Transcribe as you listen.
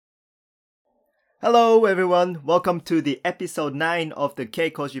Hello, everyone. Welcome to the episode 9 of the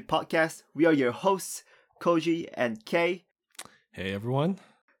Keikoji podcast. We are your hosts, Koji and Kei. Hey, everyone.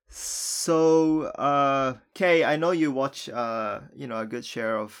 So, Kei, I know you watch, a good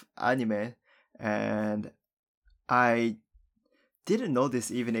share of anime, and I didn't know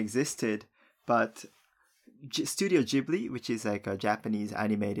this even existed, but Studio Ghibli, which is like a Japanese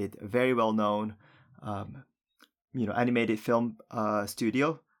animated, very well-known, animated film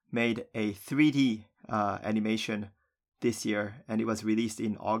studio, made a 3D animation this year, and it was released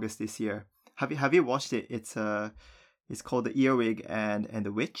in August this year. Have you watched it? It's called The Earwig and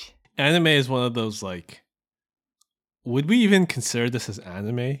the Witch. Anime is one of those would we even consider this as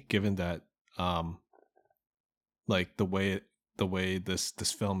anime given that the way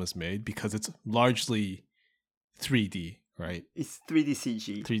this film is made, because it's largely 3D, right? It's 3D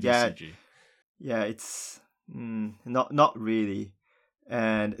CG. 3D yeah, CG. Yeah, it's not really.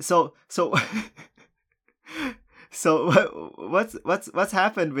 And so so what's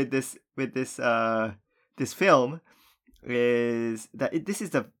happened with this this film is that this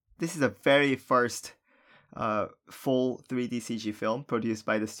is the very first full 3D CG film produced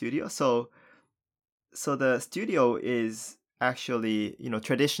by the studio. So the studio is actually,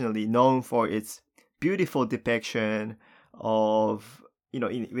 traditionally known for its beautiful depiction of,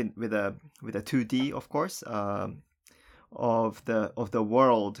 with a 2D, of course, of the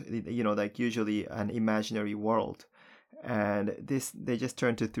world, like usually an imaginary world, and they just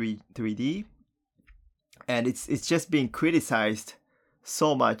turned to 3D, and it's just being criticized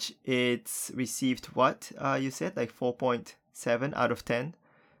so much. It's received what you said, like 4.7 out of 10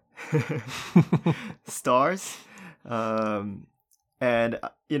 stars, and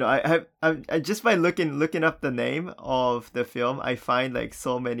I just by looking up the name of the film, I find like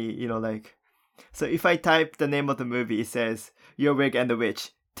so many, so if I type the name of the movie, it says Earwig and the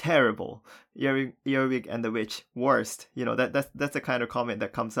Witch, terrible. Earwig and the Witch, worst. That's the kind of comment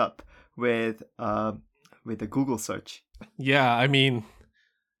that comes up with the Google search. Yeah, I mean,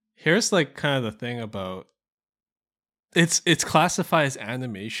 here's like kind of the thing about it's classified as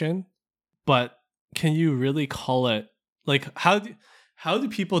animation, but can you really call it, like, how do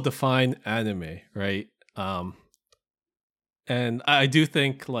people define anime, right? And I do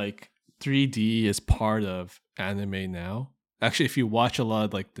think like 3D is part of anime now. Actually, if you watch a lot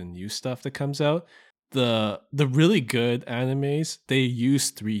of like the new stuff that comes out, the really good animes, they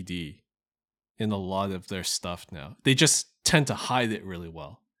use 3D in a lot of their stuff now. They just tend to hide it really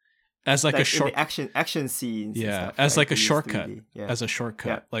well as like a short action scenes. Yeah, stuff, as right? like a shortcut. Yeah. As a shortcut,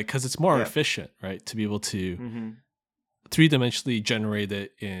 Yeah. like, because it's more Yeah. efficient, right? To be able to Mm-hmm. three-dimensionally generate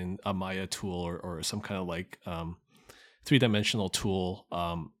it in a Maya tool or some kind of like three-dimensional tool,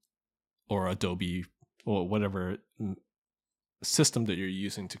 or Adobe or whatever system that you're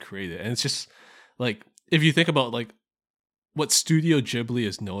using to create it. And it's just like, if you think about like what Studio Ghibli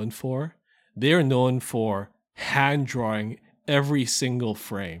is known for, they're known for hand drawing every single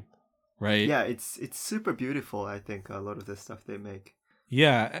frame, right? Yeah, it's super beautiful. I think a lot of the stuff they make.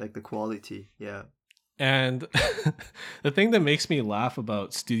 Yeah, like the quality. Yeah. and the thing that makes me laugh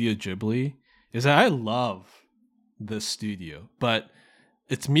about Studio Ghibli is that I love this studio, but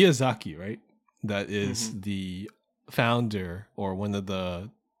it's Miyazaki, right? That is the founder, or one of the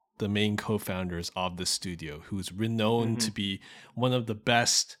main co-founders of the studio, who's renowned to be one of the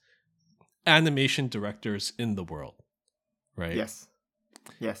best animation directors in the world, right? Yes.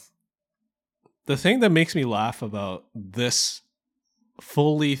 The thing that makes me laugh about this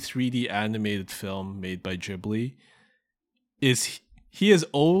fully 3D animated film made by Ghibli is he has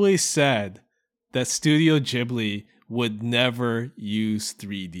always said that Studio Ghibli would never use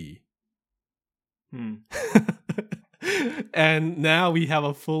 3D. And now we have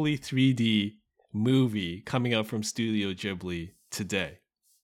a fully 3D movie coming out from Studio Ghibli today.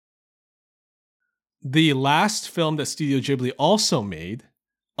 The last film that Studio Ghibli also made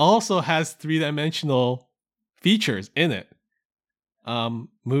also has three-dimensional features in it.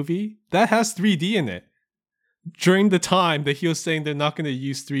 Movie that has 3D in it during the time that he was saying they're not going to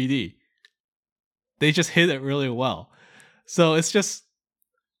use 3D. They just hit it really well. So it's just,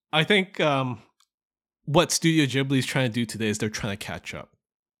 I think what Studio Ghibli is trying to do today is they're trying to catch up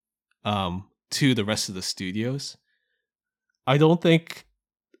to the rest of the studios. I don't think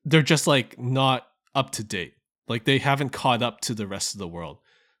they're just like not up to date. Like, they haven't caught up to the rest of the world.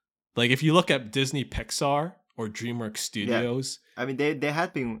 Like, if you look at Disney Pixar or DreamWorks Studios, I mean, they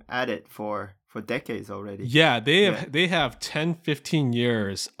had been at it for decades already. Yeah, they have 10, 15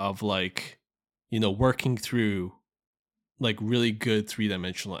 years of like, working through like really good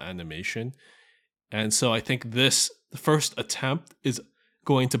three-dimensional animation. And so I think the first attempt is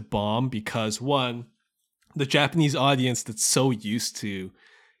going to bomb because, one, the Japanese audience that's so used to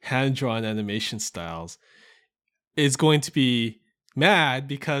hand-drawn animation styles is going to be mad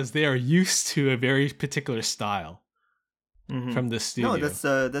because they are used to a very particular style from the No, studio. that's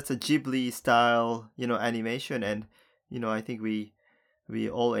a Ghibli style, animation, and I think we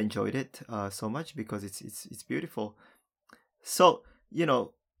all enjoyed it so much because it's beautiful. So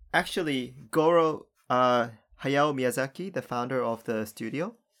actually, Goro Hayao Miyazaki, the founder of the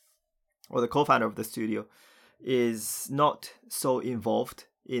studio, or the co-founder of the studio, is not so involved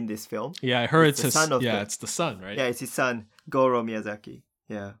in this film. Yeah, I heard it's the his son of it's the son, right? Yeah, it's his son, Goro Miyazaki.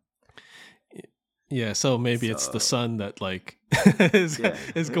 Yeah. Yeah, so maybe it's the So, son that like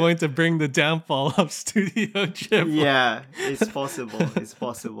is going to bring the downfall of Studio Ghibli. Yeah, it's possible. It's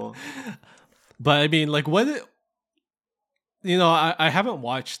possible. But I mean, like, I haven't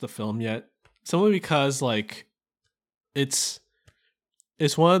watched the film yet, simply because like it's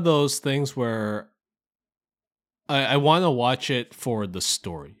one of those things where I want to watch it for the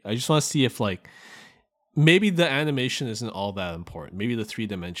story. I just want to see if like maybe the animation isn't all that important. Maybe the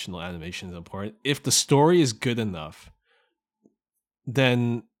 3-dimensional animation is important. If the story is good enough,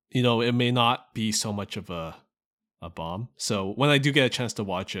 then it may not be so much of a bomb. So when I do get a chance to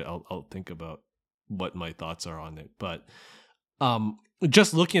watch it, I'll think about what my thoughts are on it. But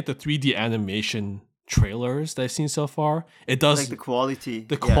just looking at the 3D animation trailers that I've seen so far, it does like the quality.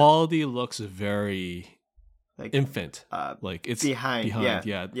 The quality looks very like infant. Like it's behind.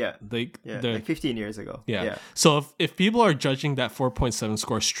 Yeah. They're like 15 years ago. Yeah. So if people are judging that 4.7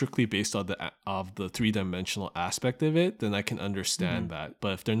 score strictly based on the 3-dimensional aspect of it, then I can understand that.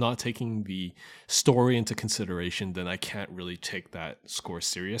 But if they're not taking the story into consideration, then I can't really take that score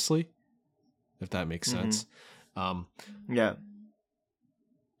seriously. If that makes sense. Yeah.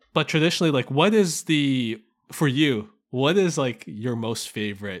 But traditionally, like, what is like your most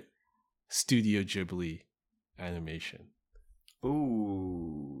favorite Studio Ghibli animation?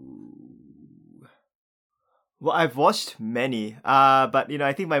 Ooh. Well, I've watched many, but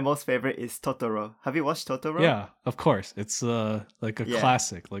I think my most favorite is Totoro. Have you watched Totoro? Yeah, of course. It's like a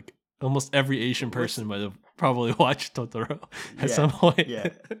classic. Like almost every Asian person might have probably watched Totoro at some point. Yeah.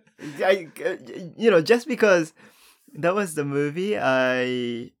 Just because that was the movie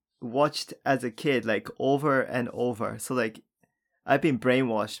I watched as a kid, like over and over. So like I've been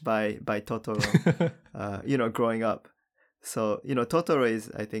brainwashed by Totoro, growing up. So Totoro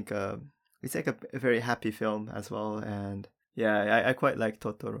is, I think, it's like a very happy film as well, and yeah, I quite like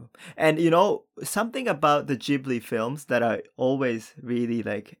Totoro. And something about the Ghibli films that I always really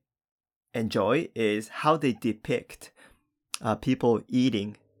like enjoy is how they depict people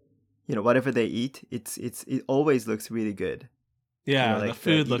eating. Whatever they eat, it always looks really good. Yeah, like the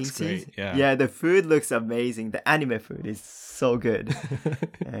food looks scenes. great. Yeah. Yeah, the food looks amazing. The anime food is so good.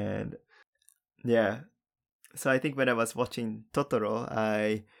 And yeah. So I think when I was watching Totoro,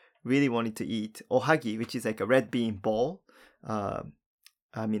 I really wanted to eat ohagi, which is like a red bean ball.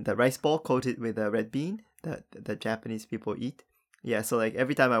 The rice ball coated with a red bean that the Japanese people eat. Yeah, so like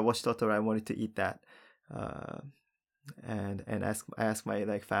every time I watched Totoro, I wanted to eat that. And I asked my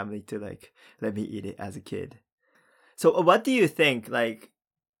like family to like let me eat it as a kid. So what do you think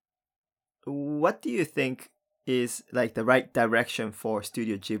is like the right direction for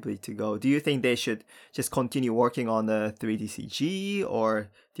Studio Ghibli to go? Do you think they should just continue working on the 3D CG, or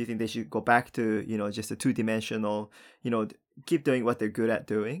do you think they should go back to just a 2-dimensional, keep doing what they're good at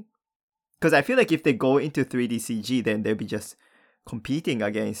doing? Because I feel like if they go into 3D CG, then they'll be just competing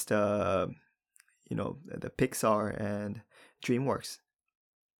against the Pixar and DreamWorks.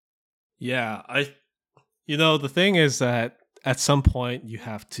 Yeah, the thing is that at some point you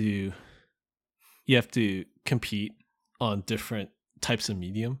have to compete on different types of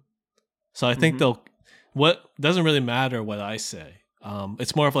medium. So I think what doesn't really matter what I say.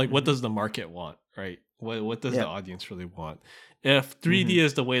 It's more of like, what does the market want, right? What does the audience really want? If 3D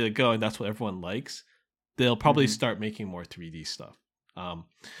is the way to go and that's what everyone likes, they'll probably start making more 3D stuff. I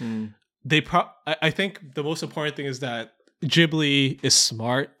think the most important thing is that Ghibli is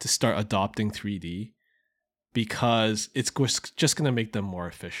smart to start adopting 3D because it's just going to make them more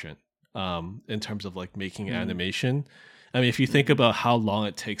efficient in terms of like making animation. I mean, if you think about how long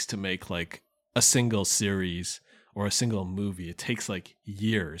it takes to make like a single series or a single movie, it takes like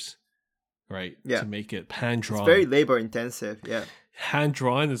years, right? Yeah. To make it hand drawn. It's very labor intensive. Yeah. Hand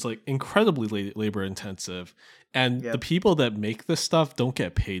drawn is like incredibly labor intensive. And the people that make this stuff don't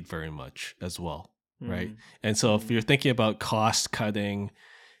get paid very much as well, right? And so if you're thinking about cost cutting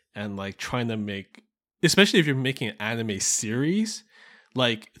and like trying to make, especially if you're making an anime series,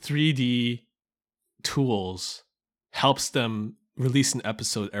 like 3D tools helps them release an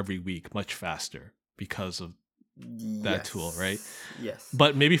episode every week much faster because of that tool, right? Yes.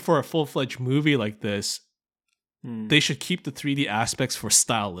 But maybe for a full-fledged movie like this, Mm. they should keep the 3D aspects for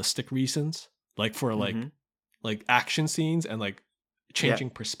stylistic reasons, like for Mhm. like action scenes and like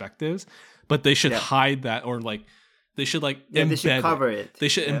changing perspectives, but they should hide that, or like they should like embed they should cover it. They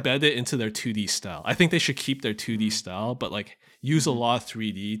should embed it into their 2D style. I think they should keep their 2D style, but like use a lot of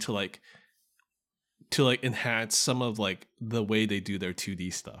 3D to like enhance some of like the way they do their 2D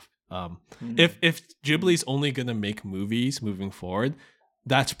stuff. If Ghibli's only gonna make movies moving forward,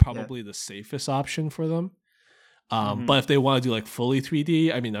 that's probably the safest option for them. But if they want to do like fully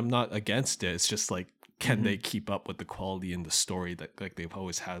 3D, I mean, I'm not against it. It's just like, can they keep up with the quality and the story that like they've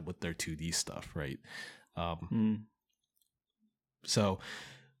always had with their 2D stuff, right? So,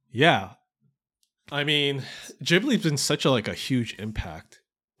 yeah, I mean, Ghibli's been such a huge impact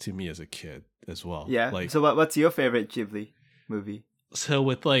to me as a kid as well. Yeah. Like, so what's your favorite Ghibli movie? So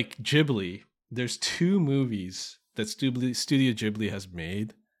with like Ghibli, there's 2 movies that Studio Ghibli has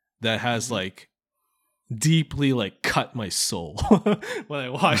made that has like deeply like cut my soul when I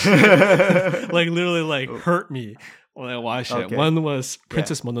watched it. Like literally like hurt me when I watched it. One was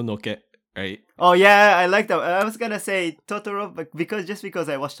Princess Mononoke, right? Oh yeah, I like that. I was gonna say Totoro, but because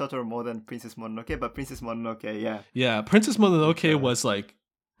I watched Totoro more than Princess Mononoke, but Princess Mononoke, yeah. Yeah, Princess Mononoke was like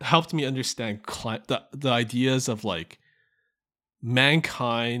helped me understand the ideas of like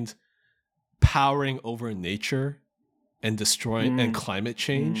mankind powering over nature and destroying and climate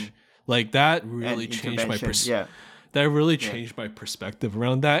change. Like that really changed my changed my perspective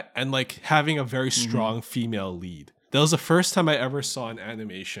around that, and like having a very strong female lead. That was the first time I ever saw an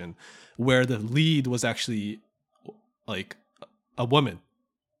animation where the lead was actually like a woman.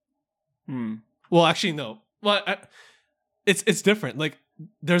 Well, actually no. Well, it's different. Like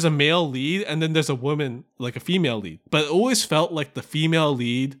there's a male lead and then there's a woman, like a female lead. But it always felt like the female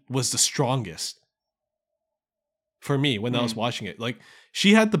lead was the strongest for me when I was watching it. Like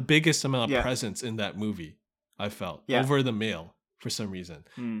she had the biggest amount of presence in that movie, I felt, over the male for some reason.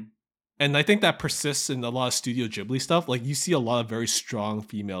 And I think that persists in a lot of Studio Ghibli stuff. Like you see a lot of very strong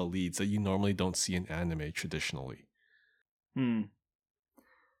female leads that you normally don't see in anime traditionally.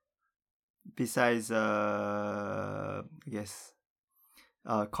 Besides, I guess,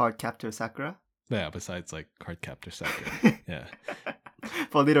 Card Captor Sakura. Yeah, besides like Card Captor Sakura. Yeah.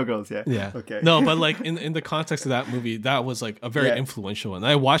 For little girls, yeah. Yeah. Okay. No, but like in the context of that movie, that was like a very influential one.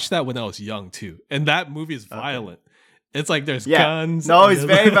 I watched that when I was young too. And that movie is violent. It's like there's guns. No, it's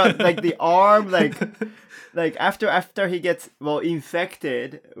very about like the arm, like after he gets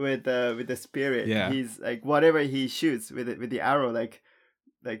infected with the spirit. He's like whatever he shoots with the arrow, like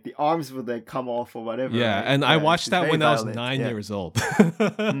the arms would like come off or whatever. Yeah, right? and I watched that when violent. I was 9 years old.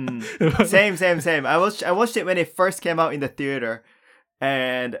 Same. I watched it when it first came out in the theater,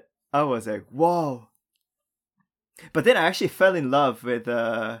 and I was like, whoa. But then I actually fell in love with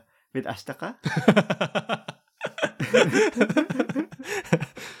Ashtaka.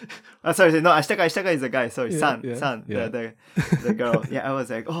 Sorry, no, Ashtaka is a guy. Sorry, San, the girl. Yeah, I was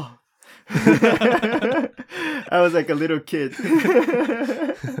like, oh. I was like a little kid.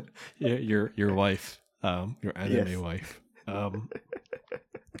 your wife, your anime wife.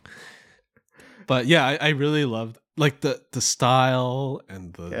 But yeah, I really loved like the style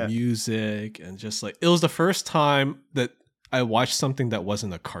and the music, and just like it was the first time that I watched something that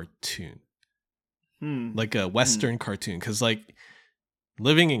wasn't a cartoon. Like a Western cartoon, because like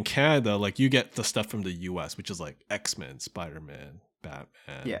living in Canada, like you get the stuff from the US, which is like X-Men, Spider-Man,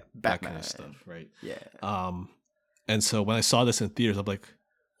 Batman, that kind of stuff, right? Yeah. And so when I saw this in theaters, I'm like,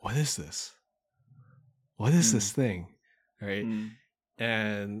 what is this? What is this thing? Right?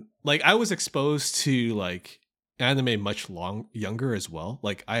 And like I was exposed to like anime much younger as well.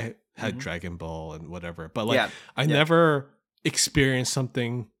 Like I had Dragon Ball and whatever, but like I never experienced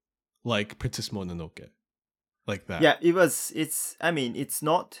something like Princess Mononoke, like that. Yeah,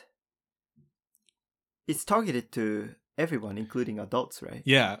 it's targeted to everyone, including adults, right?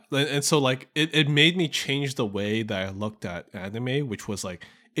 Yeah, and so like it made me change the way that I looked at anime, which was like,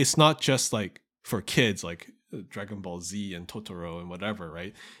 it's not just like for kids, like Dragon Ball Z and Totoro and whatever,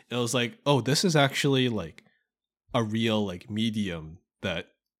 right? It was like, oh, this is actually like a real like medium that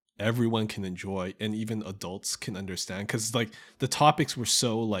everyone can enjoy and even adults can understand, because like the topics were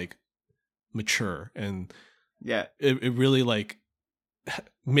so like mature, and it really like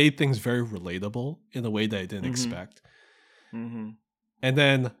made things very relatable in a way that I didn't expect. And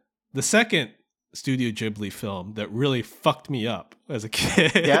then the second Studio Ghibli film that really fucked me up as a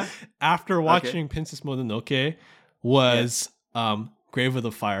kid after watching Princess Mononoke was Grave of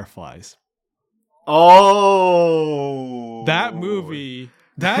the Fireflies. Oh, That movie,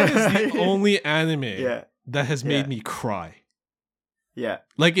 that is the only anime Yeah, that has yeah, made me cry. yeah,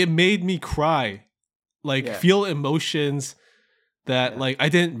 Like, it made me cry. Like, yeah, feel emotions that, yeah. like, I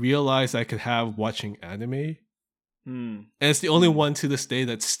didn't realize I could have watching anime. Hmm. And it's the only one to this day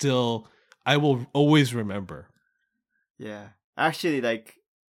that still I will always remember. Yeah. Actually, like,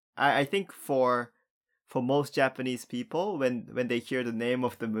 I think for most Japanese people, when they hear the name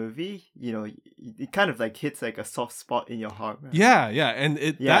of the movie, it kind of like hits like a soft spot in your heart, right? Yeah, and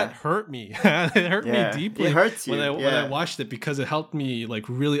that Yeah, hurt me. It hurt me yeah. It deeply hurts when you. I Yeah. watched it, because it helped me like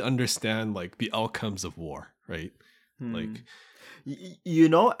really understand like the outcomes of war, right? Hmm. Like,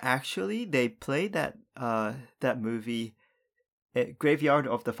 Actually, they play that movie, Graveyard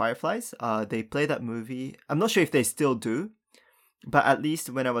of the Fireflies. They play that movie. I'm not sure if they still do, but at least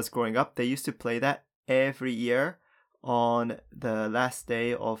when I was growing up, they used to play that every year on the last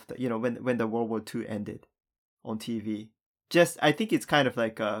day of when the World War II ended on TV. Just I think it's kind of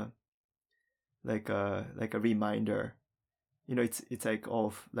like a reminder. It's like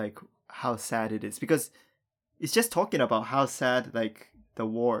of like how sad it is, because it's just talking about how sad like the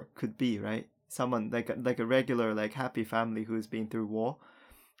war could be, right? Someone like a regular like happy family who's been through war,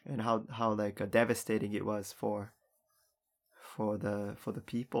 and how like devastating it was for the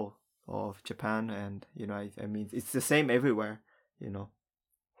people of Japan. And I mean it's the same everywhere, you know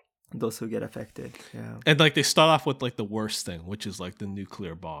those who get affected. Yeah. and like they start off with like the worst thing, which is like the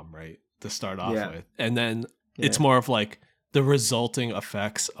nuclear bomb, right? To start off Yeah. with. And then it's Yeah. more of like the resulting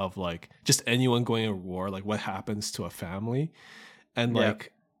effects of like just anyone going to war, like what happens to a family. And Yeah.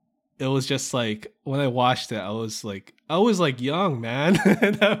 like it was just like when I watched it, I was like young, man.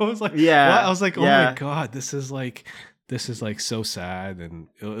 And I was like, what? I Yeah. was like, oh my Yeah. god, this is like so sad. And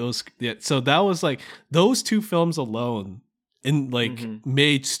it was, yeah. So that was like those two films alone, and like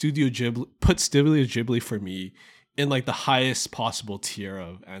Mm-hmm. put Studio Ghibli for me in like the highest possible tier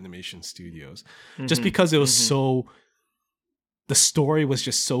of animation studios, just Mm-hmm. because it was Mm-hmm. the story was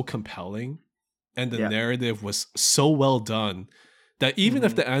just so compelling, and the Yeah. narrative was so well done that even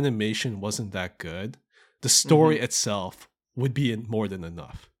if Mm-hmm. the animation wasn't that good, the Mm-hmm. story itself would be more than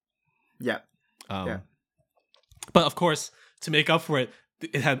enough. Yeah. Yeah. Um, but of course, to make up for it,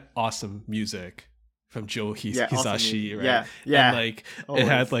 it had awesome music from Joe Yeah. Awesome music. Hisashi, right? Yeah. And Yeah. like it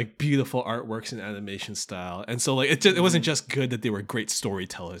had Always. like beautiful artworks and animation style. And so like it wasn't Mm-hmm. just good that they were great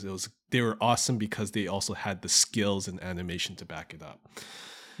storytellers. They were awesome because they also had the skills and animation to back it up.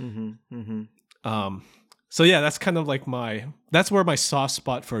 Mm-hmm. Mm-hmm. Um, so yeah, that's kind of like that's where my soft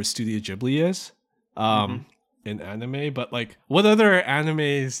spot for Studio Ghibli is, Mm-hmm. in anime. But like, what other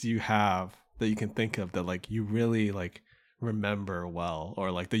animes do you have that you can think of that like you really like remember well,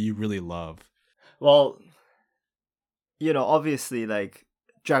 or like that you really love? Well, obviously like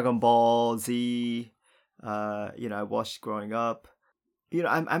Dragon Ball Z, I watched growing up.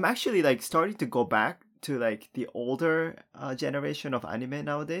 I'm actually like starting to go back to like the older generation of anime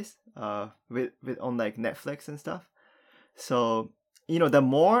nowadays, with on like Netflix and stuff. So, the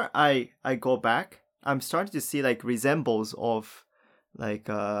more I go back, I'm starting to see like resembles of like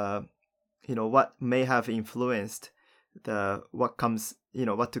what may have influenced the what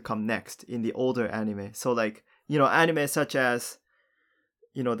to come next in the older anime. So like, anime such as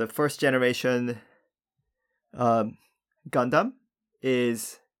the first generation um Gundam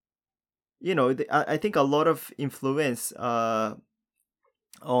is, I think a lot of influence on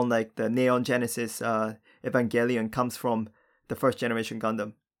like the Neon Genesis Evangelion comes from the first generation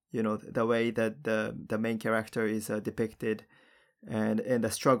Gundam. The way that the main character is depicted, and the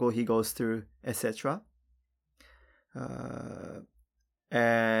struggle he goes through, etc.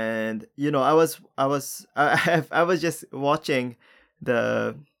 And I was just watching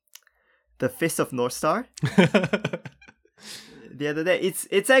the Fist of North Star the other day.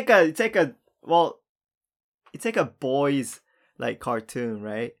 It's like a boys like cartoon,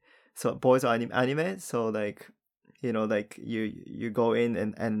 right? So boys are anime. So like, like you go in,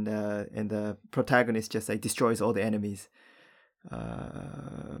 and the protagonist just like destroys all the enemies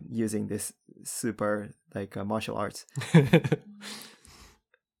using this super like martial arts.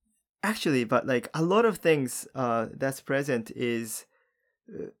 Actually, but like a lot of things that's present is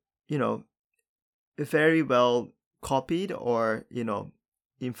uh, you know very well copied, or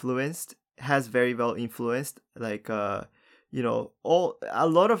influenced has very well influenced like all a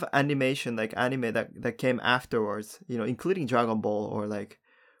lot of animation, like anime that came afterwards, including Dragon Ball or like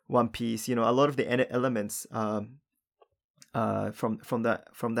One Piece. A lot of the elements from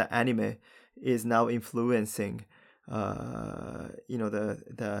the anime is now influencing the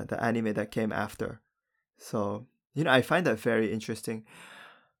anime that came after. So I find that very interesting.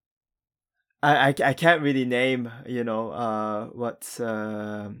 I can't really name, what's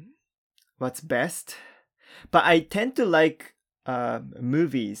best, but I tend to like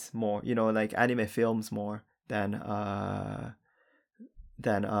movies more, like anime films more than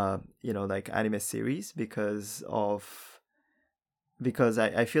like anime series, because I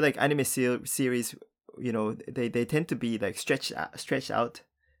feel like anime series, they tend to be like stretched out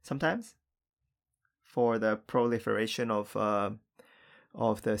sometimes for the proliferation of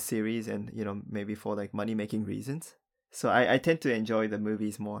the series, and maybe for like money making reasons. So I tend to enjoy the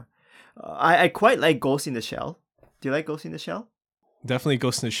movies more. I quite like Ghost in the Shell. Do you like Ghost in the Shell? Definitely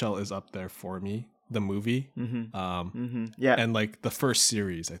Ghost in the Shell is up there for me, the movie. Yeah. And like the first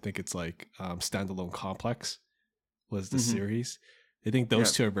series, I think it's like Standalone Complex was the series. I think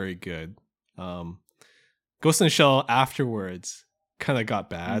those two are very good. Ghost in the Shell afterwards kind of got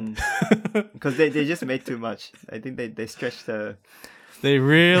bad. Because they just made too much. I think they stretched the... They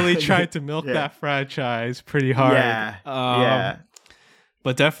really tried to milk that franchise pretty hard. Yeah.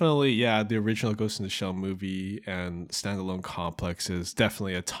 But definitely, yeah, the original Ghost in the Shell movie and Standalone Complex is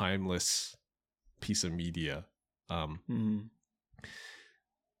definitely a timeless piece of media.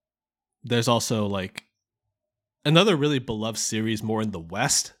 There's also like another really beloved series more in the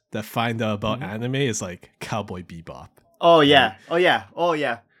West that find out about anime is like Cowboy Bebop. Oh yeah. Right? Oh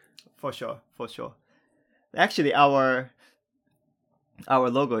yeah. For sure. Actually, our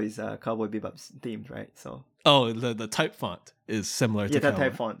logo is Cowboy Bebop's themed, right? So the type font is similar to the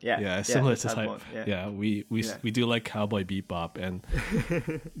type font. Yeah, similar to type. Font, yeah, we do like Cowboy Bebop, and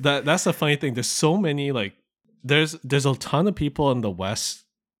that's the funny thing. There's so many like there's a ton of people in the West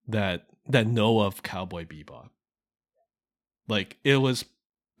that know of Cowboy Bebop. Like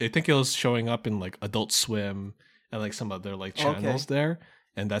I think it was showing up in like Adult Swim and like some other like channels there,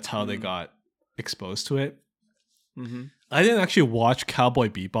 and that's how they got exposed to it. I didn't actually watch Cowboy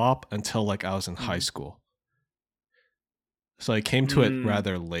Bebop until like I was in high school, so I came to it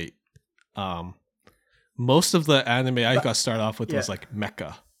rather late. Most of the anime I got started off with was like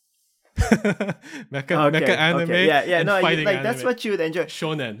mecha. mecha anime, and fighting like anime. That's what you would enjoy.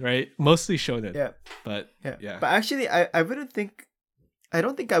 Shonen, right? Mostly shonen. Yeah, but But actually, I don't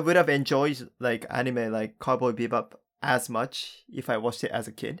think I would have enjoyed like anime like Cowboy Bebop as much if I watched it as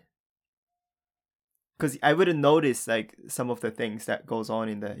a kid, because I wouldn't notice like some of the things that goes on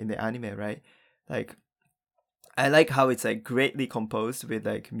in the anime, right? Like, I like how it's like greatly composed with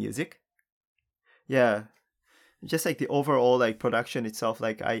like music. Yeah. Just like the overall like production itself,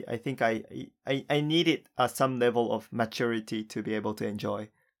 like I think I needed some level of maturity to be able to enjoy.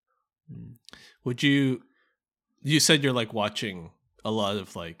 Would you said you're like watching a lot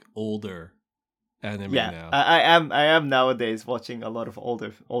of like older anime now. I am nowadays watching a lot of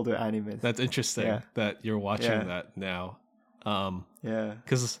older animes. That's interesting that you're watching that now. Yeah.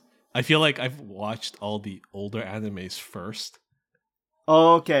 Because I feel like I've watched all the older animes first.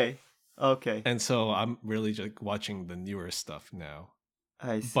 Oh, okay. And so I'm really just watching the newer stuff now.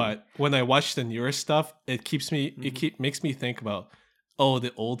 I see. But when I watch the newer stuff, it keeps me makes me think about, oh,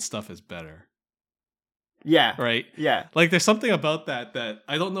 the old stuff is better. Yeah. Right? Yeah. Like there's something about that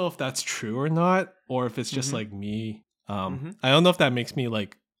I don't know if that's true or not, or if it's just like me. I don't know if that makes me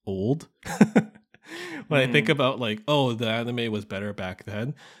like old. When I think about like, oh, the anime was better back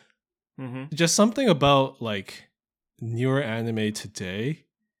then. Just something about like newer anime today,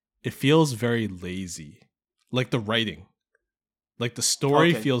 it feels very lazy. Like the writing. Like the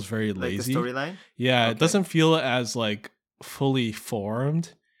story feels very lazy. Like the storyline? Yeah, it doesn't feel as like fully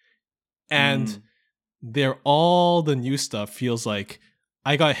formed. And all the new stuff feels like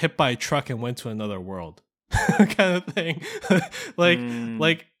I got hit by a truck and went to another world. Kind of thing.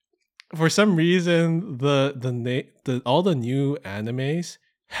 like for some reason the all the new animes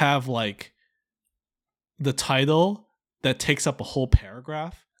have like the title that takes up a whole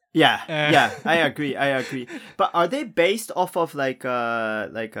paragraph. Yeah, I agree. But are they based off of like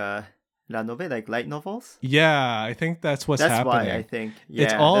la novela, like light novels? Yeah, I think that's what's happening. That's why I think.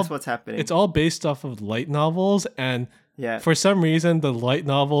 Yeah, that's what's happening. It's all based off of light novels, and for some reason the light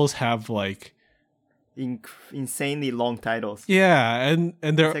novels have like insanely long titles. Yeah, and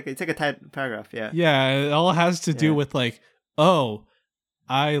they're it's like a paragraph. Yeah. Yeah, it all has to do with like, oh,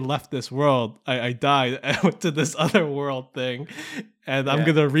 I left this world. I died. I went to this other world thing, and I'm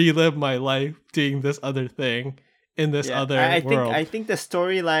gonna relive my life doing this other thing in this other world. I think the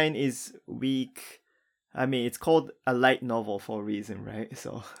storyline is weak. I mean, it's called a light novel for a reason, right?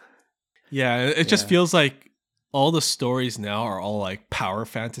 So yeah, it just feels like all the stories now are all like power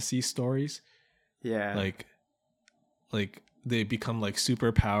fantasy stories. Yeah, like they become like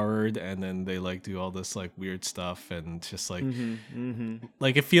super powered, and then they like do all this like weird stuff, and just like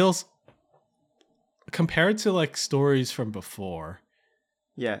like it feels compared to like stories from before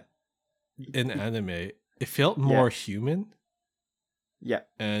Yeah. in anime, it felt more human. Yeah.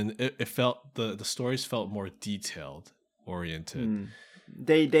 And it felt the stories felt more detailed oriented.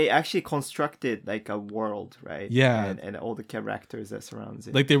 They actually constructed like a world, right? Yeah. And all the characters that surrounds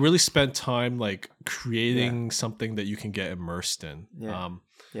it. Like they really spent time like creating something that you can get immersed in.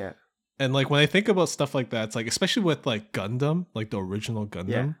 Yeah. And like when I think about stuff like that, it's like especially with like Gundam, like the original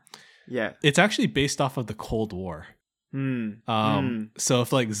Gundam, Yeah. it's actually based off of the Cold War. So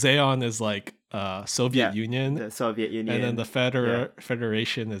if like Zeon is like Soviet Union, the Soviet Union, and then the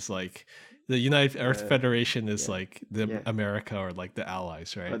Federation is like the United Earth Federation is like the America or like the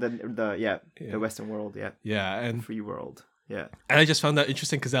Allies, right? Or the Western world, and free world, and I just found that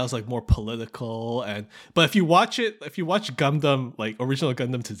interesting because that was like more political. But if you watch Gundam, like original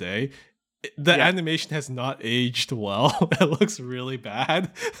Gundam today, the animation has not aged well. It looks really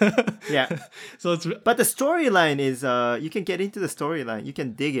bad. So it's but the storyline is you can get into the storyline, you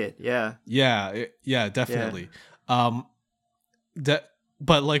can dig it. Definitely.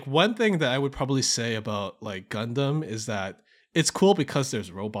 But like one thing that I would probably say about like Gundam is that it's cool because there's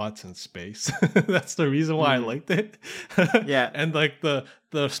robots in space. That's the reason why I liked it. And like the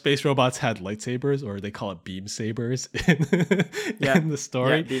space robots had lightsabers, or they call it beam sabers in the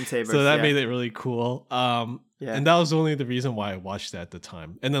story. Beam sabers, so that made it really cool. And that was only the reason why I watched that at the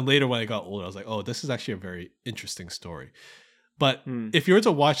time. And then later when I got older, I was like, oh, this is actually a very interesting story. But if you were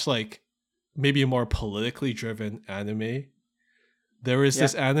to watch like maybe a more politically driven anime, there is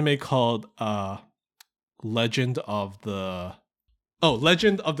this anime called Legend of the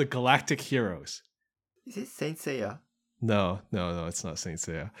Galactic Heroes. Is it Saint Seiya? No, it's not Saint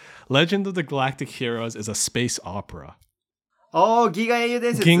Seiya. Legend of the Galactic Heroes is a space opera. Oh, Giga Eiyu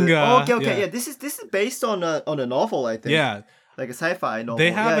Densetsu. Ginga. Okay. Yeah, this is based on a novel, I think. Yeah. Like a sci-fi novel. They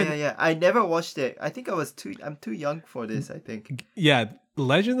have I never watched it. I think I'm too young for this, I think. Yeah,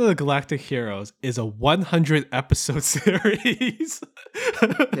 Legend of the Galactic Heroes is a 100 episode series.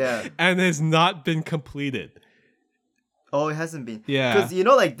 And has not been completed. Oh, it hasn't been. Yeah. Because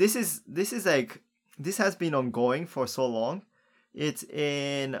like this is like this has been ongoing for so long. It's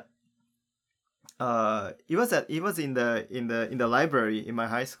in it was in the library in my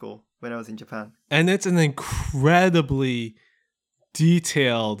high school when I was in Japan. And it's an incredibly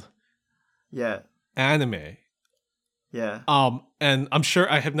detailed anime. Yeah. And I'm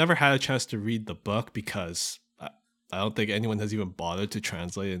sure I have never had a chance to read the book because I don't think anyone has even bothered to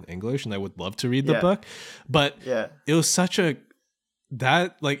translate in English, and I would love to read the book. But it was such like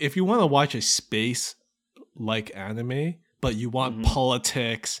if you want to watch a space like anime, but you want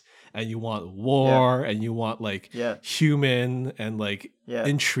politics and you want war and you want like human and like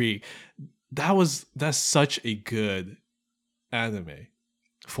intrigue, that's such a good anime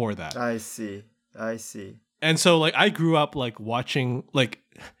for that. I see. And so like I grew up like watching, like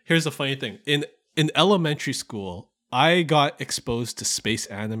here's the funny thing. In elementary school, I got exposed to space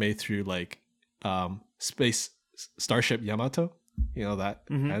anime through like Space Starship Yamato. You know that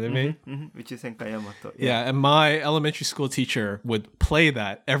anime? Uchusenkai Yamato. Yeah, and my elementary school teacher would play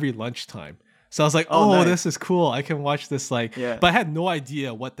that every lunchtime. So I was like, nice. This is cool. I can watch this but I had no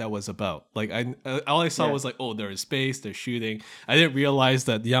idea what that was about. Like all I saw was like, there's space, they're shooting. I didn't realize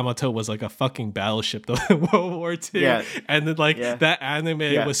that Yamato was like a fucking battleship in World War II. Yeah. And then like that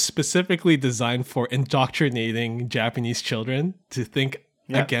anime was specifically designed for indoctrinating Japanese children to think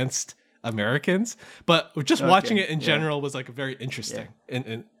against Americans. But just watching it in general was like very interesting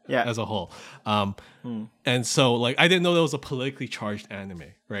in as a whole. And so like I didn't know that was a politically charged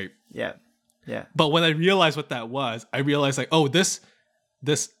anime, right? Yeah. But when I realized what that was, I realized like, this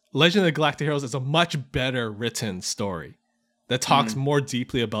Legend of the Galactic Heroes is a much better written story that talks more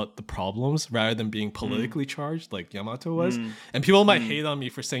deeply about the problems rather than being politically charged like Yamato was. And people might hate on me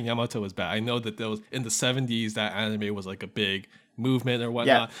for saying Yamato was bad. I know that there was in the 70s that anime was like a big movement or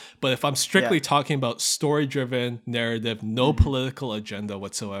whatnot. But if I'm strictly talking about story-driven narrative, no political agenda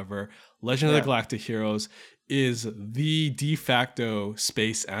whatsoever, Legend of the Galactic Heroes is the de facto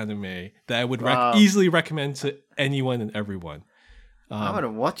space anime that I would easily recommend to anyone and everyone. I'm gonna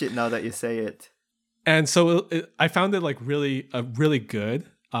watch it now that you say it. And so I found it like really good.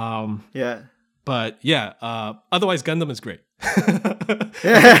 But otherwise Gundam is great. right?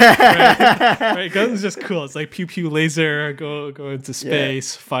 Gundam's just cool. It's like pew pew laser, go into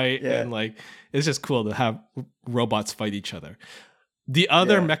space, fight, and like it's just cool to have robots fight each other. The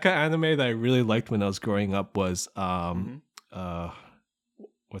other mecha anime that I really liked when I was growing up was what's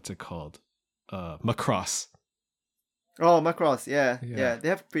it called? Macross. Oh, Macross, yeah. They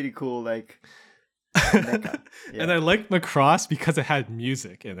have pretty cool like mecha. And Yeah. I liked Macross because it had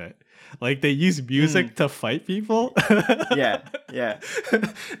music in it. Like they use music Mm. to fight people. Yeah. Yeah.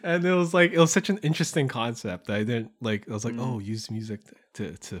 And it was like it was such an interesting concept. I didn't like I was like, oh, Mm. use music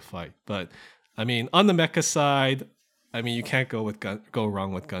to fight. But I mean, on the mecha side, I mean you can't go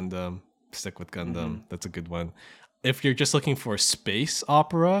wrong with Gundam. Stick with Mm-hmm. Gundam. That's a good one. If you're just looking for a space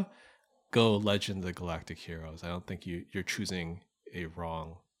opera, go Legend of the Galactic Heroes. I don't think you're choosing a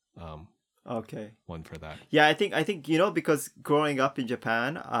wrong Okay. one for that. Yeah, I think because growing up in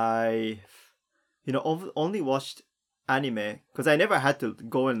Japan, I only watched anime because I never had to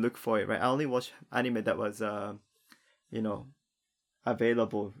go and look for it. Right, I only watched anime that was you know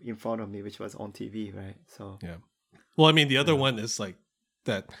available in front of me, which was on TV. Right, so Yeah. Well, I mean, the other yeah. one is like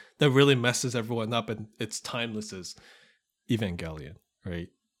that really messes everyone up, and it's timeless as Evangelion, right?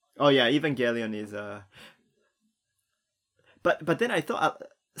 Oh yeah, Evangelion is but then I thought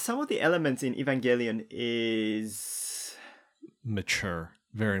some of the elements in Evangelion is Mature,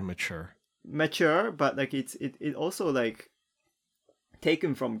 very mature. mature, but like it also like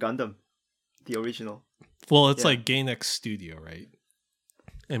taken from Gundam, the original. Well, it's Yeah. like Gainax Studio, right?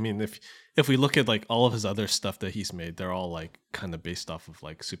 I mean, if we look at like all of his other stuff that he's made, they're all like kind of based off of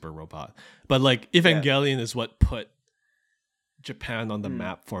like Super Robot. But like Yeah. Evangelion is what put Japan on the Mm.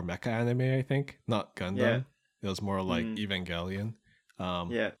 map for mecha anime, I think, not Yeah. Gundam. It was more like Mm. Evangelion.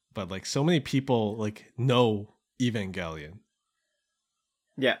 Yeah. But like so many people like know Evangelion.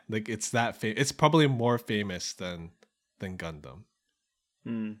 Yeah. Like it's that it's probably more famous than Gundam.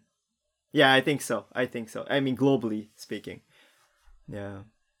 Mm. Yeah, I think so. I mean, globally speaking. Yeah.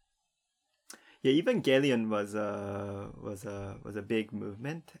 Yeah, Evangelion was a big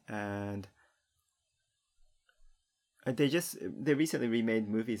movement, and they recently remade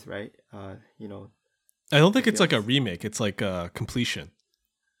movies, right? I don't The think it's like a films. remake. It's like a completion.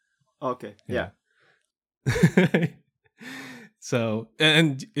 Okay. Yeah. Yeah. So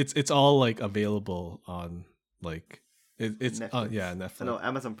and it's all like available on like it's Netflix. yeah, Netflix. No,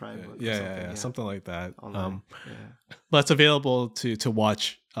 Amazon Prime or Yeah, something. Yeah. something like that. Online. Yeah. But it's available to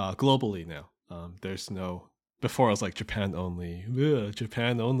watch globally now. There's no before it was like Japan only. Ugh,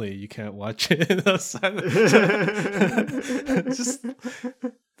 Japan only. You can't watch it outside. Just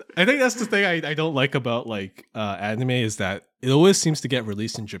I think that's the thing I don't like about like anime is that it always seems to get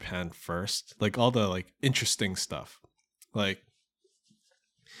released in Japan first. Like all the like interesting stuff. Like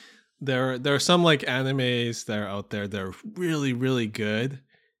there are some like animes that are out there that are really really good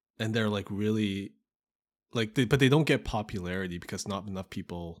and they're like really like but they don't get popularity because not enough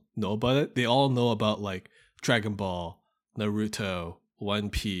people know about it. They all know about like Dragon Ball, Naruto, One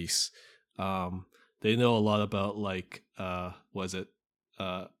Piece. They know a lot about like was it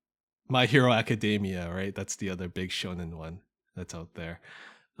My Hero Academia, right? That's the other big shonen one that's out there.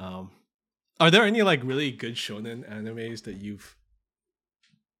 Are there any like really good shonen animes that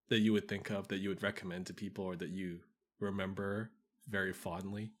you would think of that you would recommend to people or that you remember very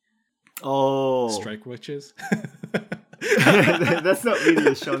fondly? Oh. Strike Witches. That's not really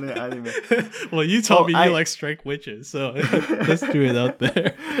a shonen anime. Well, you told me you like Strike Witches, so let's do it out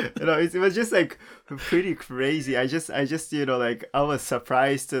there. It was just like pretty crazy. I just like I was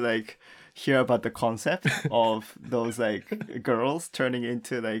surprised to like hear about the concept of those like girls turning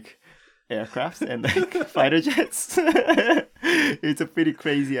into like aircrafts and like fighter jets. It's a pretty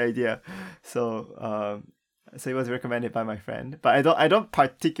crazy idea. So it was recommended by my friend, but I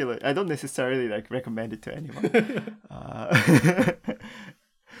don't necessarily like recommend it to anyone.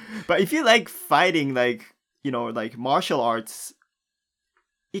 But if you like fighting, like like martial arts,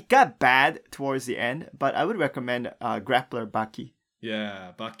 it got bad towards the end. But I would recommend Grappler Baki.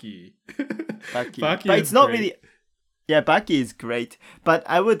 Yeah, Baki. Baki, Baki but is it's not great. really. Yeah, Baki is great, but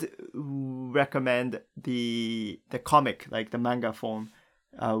I would recommend the comic, like the manga form,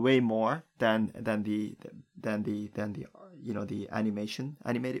 way more than the the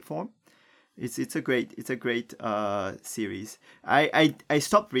animated form. It's a great series. I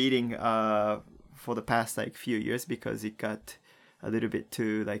stopped reading for the past like few years because it got a little bit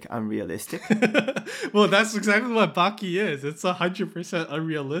too like unrealistic. Well, that's exactly what Baki is. It's 100%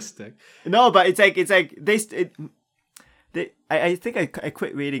 unrealistic. No, but it's like I think I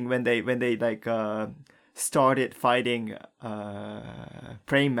quit reading when they like started fighting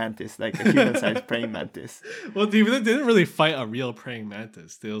praying mantis, like a human-sized praying mantis. Well, they didn't really fight a real praying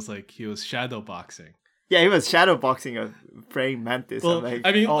mantis. It was like he was shadow boxing. Yeah, he was shadow boxing a praying mantis. Well, I'm like,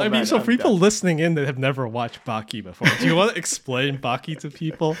 I mean, man, so I'm for people done. listening in that have never watched Baki before, do you want to explain Baki to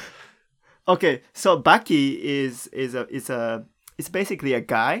people? Okay, so Baki is it's basically a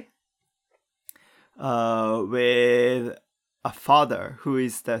guy with a father who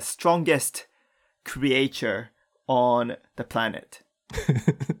is the strongest creature on the planet.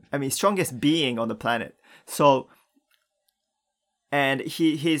 I mean, strongest being on the planet. So, and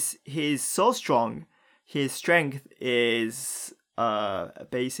he's so strong. His strength is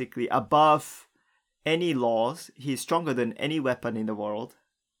basically above any laws. He's stronger than any weapon in the world.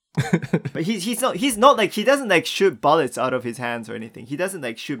 But he's not like, he doesn't like shoot bullets out of his hands or anything. He doesn't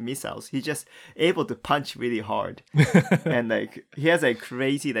like shoot missiles. He's just able to punch really hard. And like he has like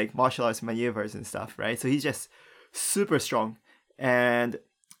crazy like martial arts maneuvers and stuff, right? So he's just super strong. And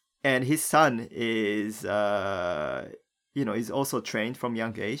his son is is also trained from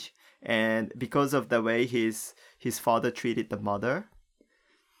young age. And because of the way his father treated the mother,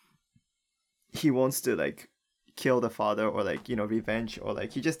 he wants to like kill the father, or like, revenge, or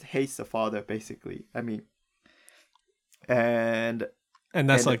like he just hates the father basically. I mean, and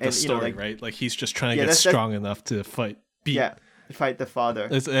that's like the story, like, right? Like he's just trying to get strong enough to fight the father.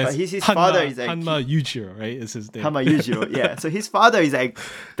 It's but his father is like Hanma Yujiro, right? Is his name? Hanma Yujiro, yeah. So his father is like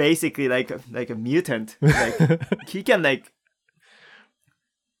basically like a mutant. Like he can like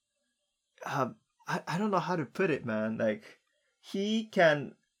I don't know how to put it, man. Like he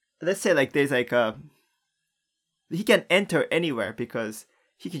can, let's say like there's like he can enter anywhere because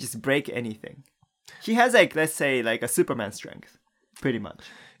he can just break anything. He has like, let's say like a Superman strength, pretty much.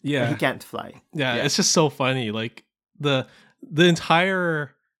 Yeah. But he can't fly. Yeah, it's just so funny. Like the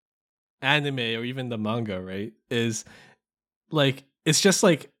entire anime or even the manga, right, is like, it's just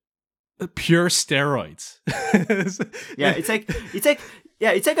like pure steroids. It's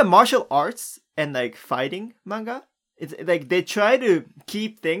like a martial arts and like fighting manga. It's like they try to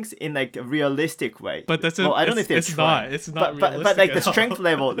keep things in like a realistic way. But that's I don't know if they're trying. It's not realistic. But like the strength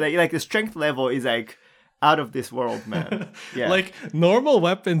level, like the strength level is like out of this world, man. Yeah. Like normal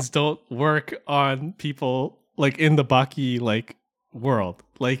weapons don't work on people like in the Baki like world.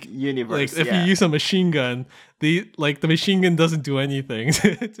 Like universe. Like if you use a machine gun, the machine gun doesn't do anything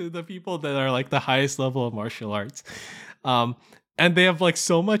to the people that are like the highest level of martial arts. And they have like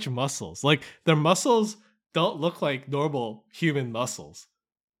so much muscles. Like their muscles don't look like normal human muscles.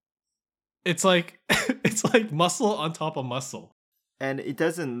 It's like muscle on top of muscle. And it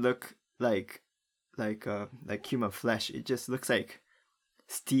doesn't look like human flesh. It just looks like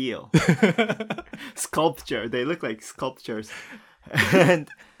steel. Sculpture. They look like sculptures.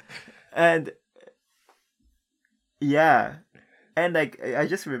 and yeah. And like I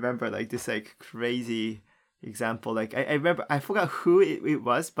just remember like this like crazy example. Like I remember, I forgot who it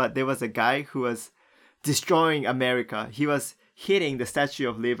was, but there was a guy who was destroying America. He was hitting the Statue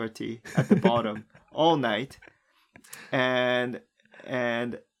of Liberty at the bottom all night. And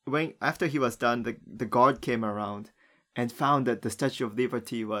when after he was done, the guard came around and found that the Statue of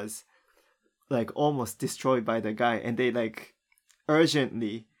Liberty was like almost destroyed by the guy, and they like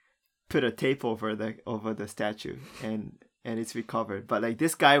urgently put a tape over the statue, and it's recovered. But like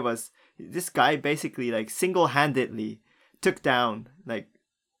this guy basically like single-handedly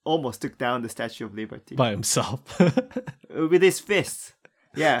almost took down the Statue of Liberty by himself with his fists.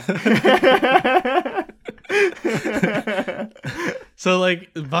 Yeah. So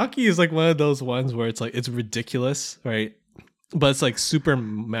like Baki is like one of those ones where it's like it's ridiculous, right? But it's like super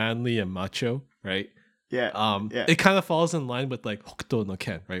manly and macho, right? Yeah. It kind of falls in line with like Hokuto no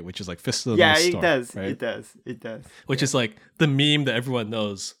Ken, right? Which is like Fist of the North Star. It does. Right? It does. Which is like the meme that everyone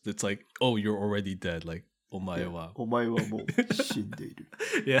knows. It's like, oh, you're already dead. Like, omae wa. Omae wa mou shindeiru.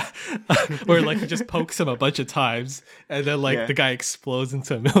 Yeah. Or like he just pokes him a bunch of times and then like the guy explodes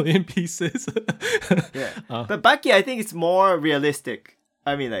into a million pieces. But Baki, I think it's more realistic.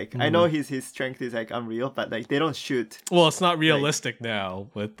 I mean, like, I know his strength is like unreal, but like they don't shoot. Well, it's not realistic now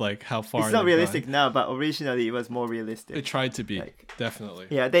with like how far it's not realistic now, but originally it was more realistic. It tried to be, definitely.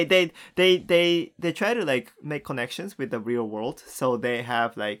 Yeah, they try to like make connections with the real world, so they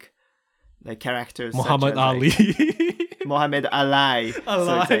have like characters Muhammad Ali. Muhammad Ali.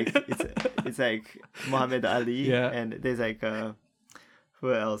 So it's like Muhammad Ali, and there's like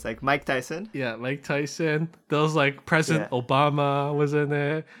who else? Like Mike Tyson. Yeah, Mike Tyson. Those like President Obama was in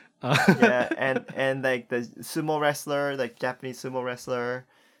it. And like the sumo wrestler, like Japanese sumo wrestler,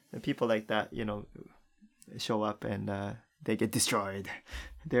 and people like that, show up and they get destroyed.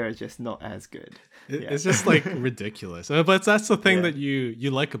 They're just not as good. It's just like ridiculous. But that's the thing that you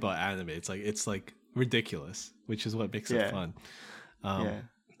like about anime. It's like ridiculous, which is what makes it fun.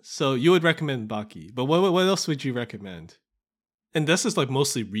 So you would recommend Baki, but what else would you recommend? And this is like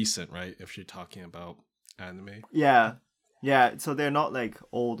mostly recent, right? If you're talking about anime. Yeah. So they're not like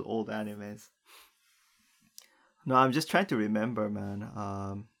old animes. No, I'm just trying to remember, man.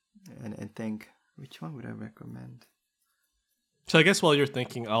 And think which one would I recommend? So I guess while you're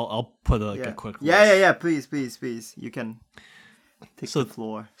thinking, I'll put a quick list. Yeah. Please. You can take the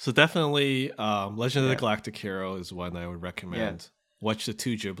floor. So definitely, Legend of the Galactic Hero is one I would recommend. Watch the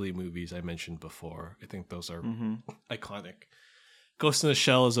 2 Ghibli movies I mentioned before. I think those are iconic. Ghost in the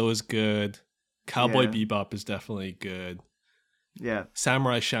Shell is always good. Cowboy Bebop is definitely good. Yeah.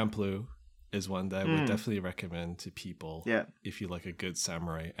 Samurai Champloo is one that I would definitely recommend to people. Yeah. If you like a good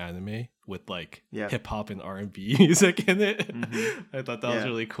samurai anime with like Yeah. hip hop and R&B music in it. I thought that was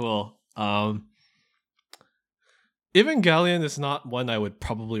really cool. Evangelion is not one I would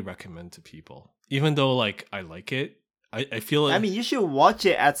probably recommend to people, even though like I like it. I feel like, I mean, you should watch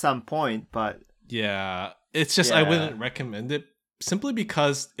it at some point, but yeah, it's just I wouldn't recommend it simply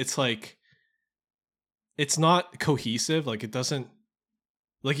because it's like it's not cohesive. Like it doesn't,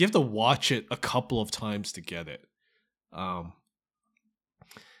 like you have to watch it a couple of times to get it.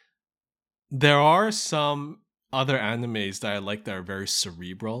 There are some other animes that I like that are very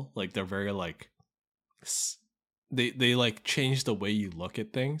cerebral. Like they're very like they like change the way you look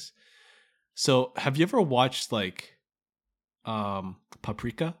at things. So have you ever watched like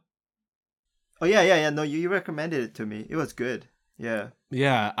Paprika? Oh yeah. No, you recommended it to me. It was good. Yeah.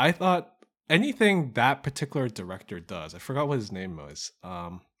 Yeah, I thought anything that particular director does, I forgot what his name was.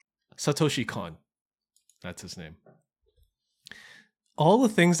 Satoshi Kon. That's his name. All the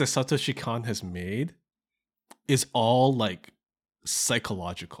things that Satoshi Kon has made is all like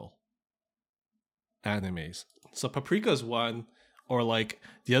psychological animes. So Paprika is one, or like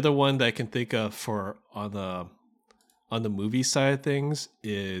the other one that I can think of for on the movie side of things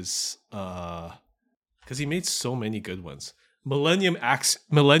is because he made so many good ones. Millennium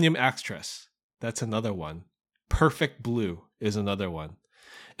Actress, that's another one. Perfect Blue is another one.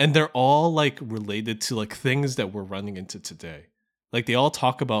 And they're all like related to like things that we're running into today. Like they all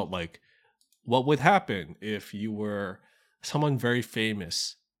talk about like what would happen if you were someone very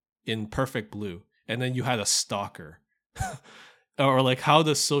famous in Perfect Blue and then you had a stalker. Or like how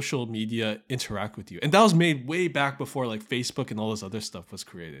does social media interact with you? And that was made way back before like Facebook and all this other stuff was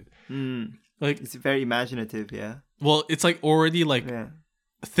created. Like it's very imaginative, yeah. Well, it's like already like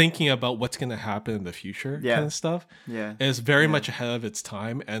thinking about what's gonna happen in the future kind of stuff. Yeah. And it's very much ahead of its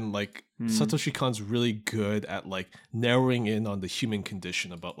time. And like Satoshi Kon's really good at like narrowing in on the human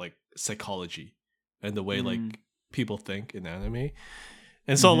condition about like psychology and the way like people think in anime.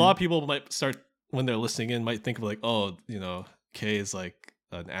 And so a lot of people might start when they're listening in might think of like, oh, you know, Kay is like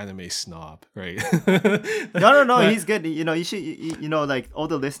an anime snob, right? No, but, he's good. You know, you should, you know, like all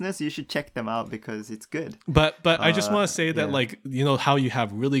the listeners, you should check them out because it's good. But I just want to say that like, you know, how you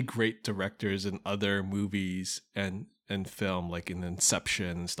have really great directors in other movies and film, like in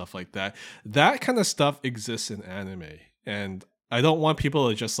Inception and stuff like that. That kind of stuff exists in anime. And I don't want people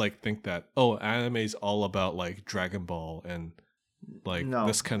to just like think that, oh, anime is all about like Dragon Ball and like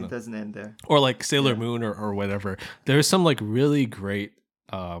this kind of, it doesn't end there, or like Sailor Moon or whatever. There's some like really great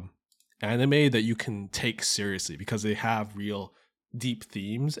anime that you can take seriously because they have real deep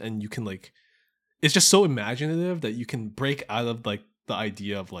themes, and you can like, it's just so imaginative that you can break out of like the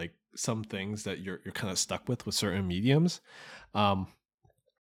idea of like some things that you're kind of stuck with certain mediums.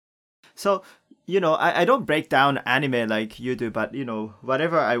 So, you know, I don't break down anime like you do, but you know,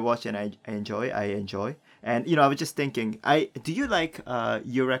 whatever I watch and I enjoy. And you know, I was just thinking, do you like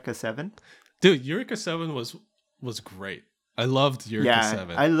Eureka 7? Dude, Eureka 7 was great. I loved Eureka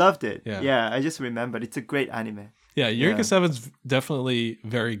 7. I loved it. Yeah, I just remembered. It's a great anime. Yeah, Eureka 7's definitely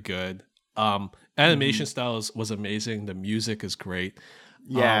very good. Animation style was amazing. The music is great.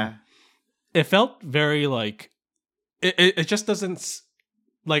 Yeah. It felt very like it just doesn't,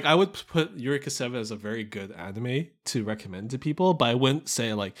 like, I would put Eureka 7 as a very good anime to recommend to people, but I wouldn't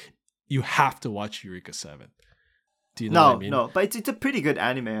say like you have to watch Eureka 7. Do you know what I mean? No, but it's a pretty good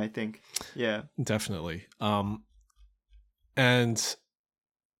anime, I think. Yeah. Definitely. And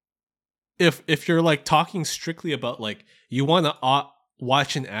if you're like talking strictly about like you want to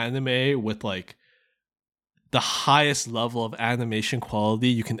watch an anime with like the highest level of animation quality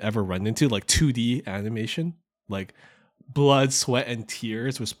you can ever run into, like 2D animation, like blood, sweat, and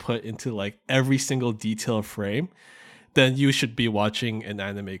tears was put into like every single detail frame, then you should be watching an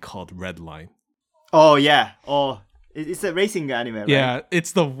anime called Redline. Oh yeah. Oh, it's a racing anime, right? Yeah,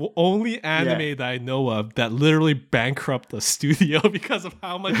 it's the only anime that I know of that literally bankrupt the studio because of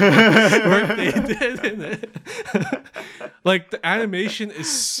how much work they did in it. Like, the animation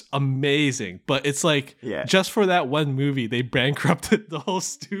is amazing, but it's like, just for that one movie, they bankrupted the whole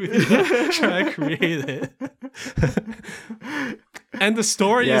studio trying to create it. And the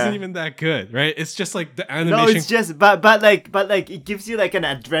story isn't even that good, right? It's just like the animation. No, it's just, but like it gives you like an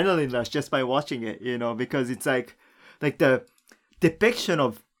adrenaline rush just by watching it, you know, because it's like the depiction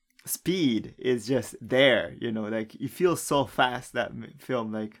of speed is just there. Like you feel so fast that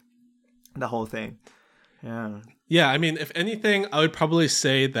film, like the whole thing. Yeah, I mean, if anything, I would probably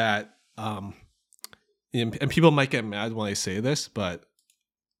say that, and people might get mad when I say this, but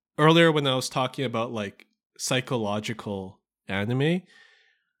earlier when I was talking about like psychological anime,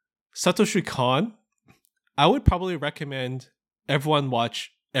 Satoshi Kon, I would probably recommend everyone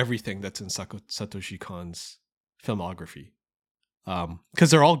watch everything that's in Satoshi Kon's filmography,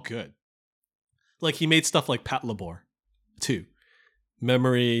 because they're all good. Like he made stuff like Pat Labor, too,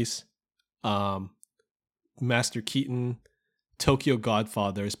 Memories, Master Keaton, Tokyo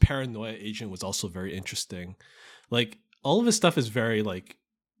Godfathers, Paranoia Agent was also very interesting. Like all of his stuff is very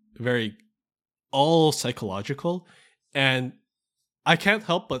all psychological, and I can't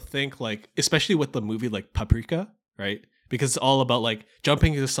help but think, like, especially with the movie like Paprika, right? Because it's all about like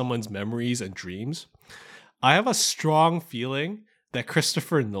jumping into someone's memories and dreams. I have a strong feeling that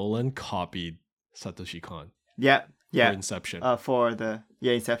Christopher Nolan copied Satoshi Kon. Yeah. For Inception.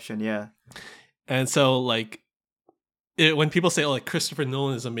 Inception, yeah. And so like when people say, oh, like Christopher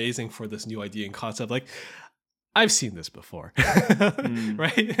Nolan is amazing for this new idea and concept, like I've seen this before,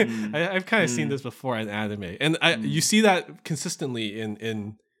 right? I've kind of seen this before in anime, and you see that consistently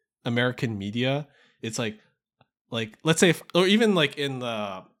in American media. It's like let's say, or even like in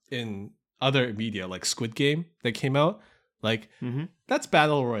other media, like Squid Game that came out, like that's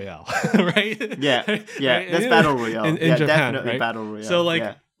battle royale, right? Yeah, right? That's battle royale. In Japan, definitely right? Battle royale. So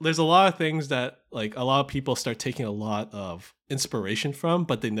like, there's a lot of things that like a lot of people start taking a lot of inspiration from,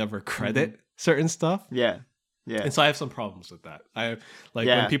 but they never credit certain stuff. Yeah. And so I have some problems with that. I like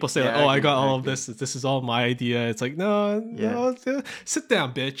when people say, like, "Oh, I got all of this. This is all my idea." It's like, no, sit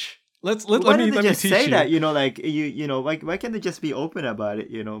down, bitch. Let me teach say you. That like why can't they just be open about it?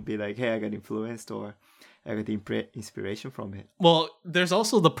 Be like, hey, I got influenced, or I got inspiration from it. Well, there's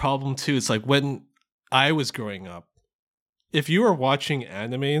also the problem too. It's like when I was growing up, if you were watching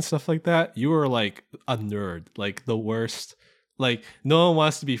anime and stuff like that, you were like a nerd, like the worst. Like no one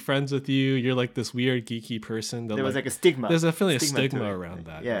wants to be friends with you. You're like this weird geeky person. That, there was like a stigma. There's definitely a stigma around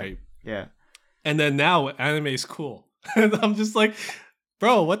that, yeah, right? Yeah. And then now anime is cool, and I'm just like,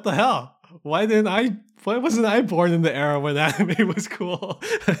 bro, what the hell? Why wasn't I born in the era when anime was cool?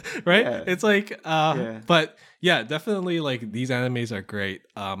 Right? Yeah. It's like, but yeah, definitely like these animes are great.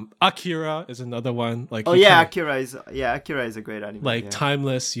 Akira is another one. Like, Akira is a great anime. Like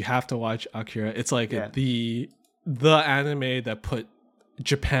timeless. You have to watch Akira. It's like the anime that put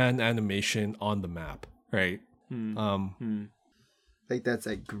Japan animation on the map, right? Like that's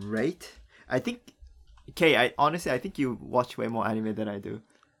like great. I think, I honestly think you watch way more anime than I do.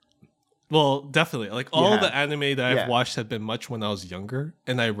 Well, definitely. Like all the anime that I've watched have been much when I was younger,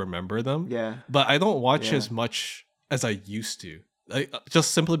 and I remember them. Yeah. But I don't watch as much as I used to, just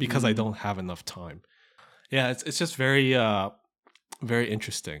simply because I don't have enough time. Yeah, it's just very very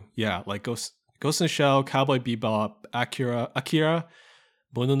interesting. Yeah, like Ghost in the Shell, Cowboy Bebop, Akira,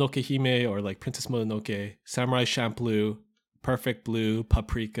 Mononoke Hime, or like Princess Mononoke, Samurai Champloo, Perfect Blue,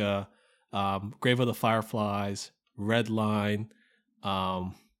 Paprika, Grave of the Fireflies, Red Line.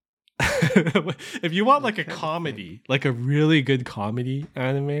 If you want like a comedy, like a really good comedy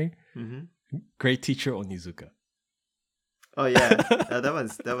anime, Great Teacher Onizuka. Oh yeah,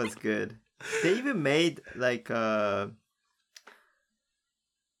 that was good. They even made like the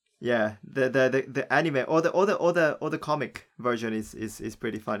anime or the comic version is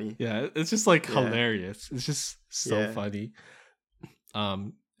pretty funny. Yeah, it's just like hilarious. It's just so funny.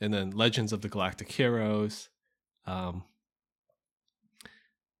 And then Legends of the Galactic Heroes. I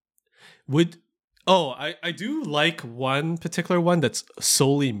do like one particular one that's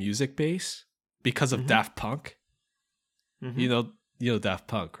solely music based because of Daft Punk. You know Daft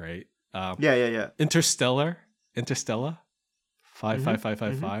Punk, right? Yeah. Interstellar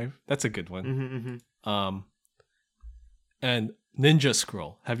 55555. That's a good one. And Ninja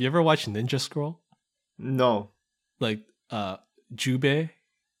Scroll. Have you ever watched Ninja Scroll? No. Like Jubei?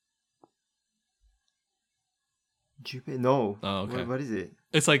 Jubei? No. Oh, okay. What is it?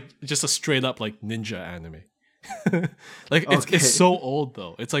 It's like just a straight up like ninja anime. Like it's so old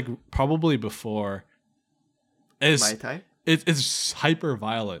though. It's like probably before my time. It's hyper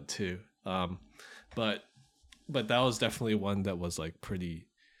violent too. But that was definitely one that was like pretty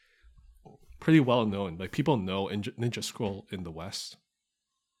well known. Like people know Ninja Scroll in the West.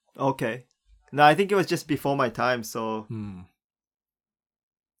 Okay. No, I think it was just before my time. So.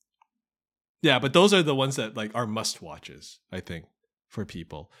 Yeah, but those are the ones that like are must watches, I think, for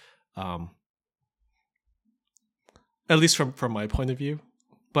people. At least from my point of view.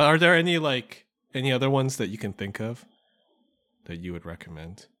 But are there any other ones that you can think of? that you would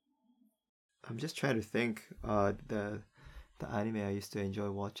recommend? I'm just trying to think. The anime I used to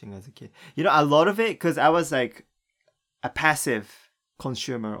enjoy watching as a kid. You know, a lot of it because I was like a passive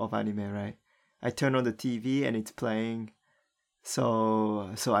consumer of anime, right? I turn on the TV and it's playing,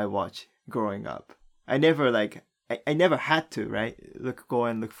 so I watch growing up. I never like I never had to, right? Go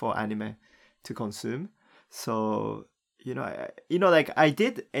and look for anime to consume. So like I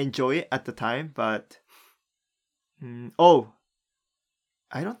did enjoy it at the time, but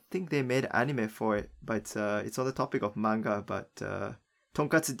I don't think they made anime for it, but it's on the topic of manga. But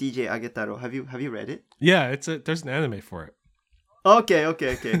Tonkatsu DJ Agetaro, have you read it? Yeah, there's an anime for it. Okay.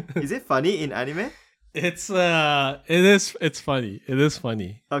 Is it funny in anime? It's funny. It is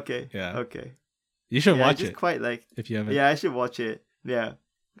funny. Okay. Yeah. Okay. You should Yeah, watch I just it quite like. if you haven't. Yeah, I should watch it. Yeah,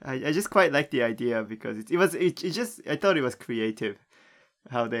 I just quite like the idea because it just I thought it was creative,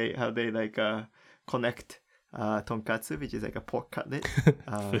 how they like connect tonkatsu, which is like a pork cutlet,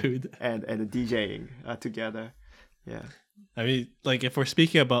 Food. and the DJing together. Yeah. I mean, like if we're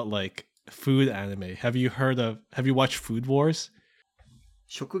speaking about like food anime, have you watched Food Wars?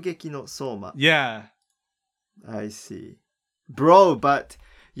 Shokugeki no Soma. Yeah. I see, bro. But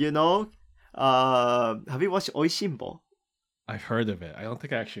have you watched Oishimbo? I've heard of it. I don't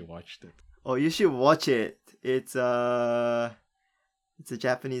think I actually watched it. Oh, you should watch it. It's a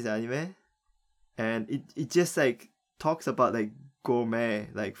Japanese anime, and it just like talks about like gourmet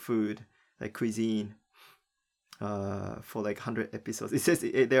like food, like cuisine. For like 100 episodes. It says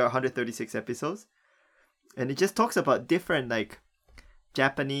there are 136 episodes, and it just talks about different like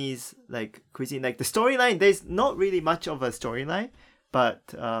Japanese like cuisine. Like the storyline, there's not really much of a storyline, but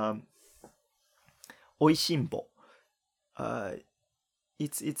Oishimbo.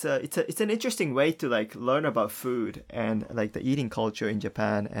 It's an interesting way to like learn about food and like the eating culture in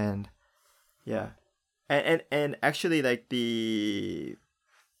Japan, and yeah, and actually like the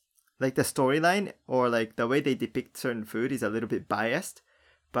storyline or like the way they depict certain food is a little bit biased,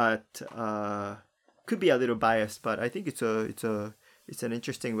 but could be a little biased. But I think it's an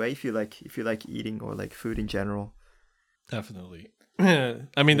interesting way if you like eating or like food in general. Definitely.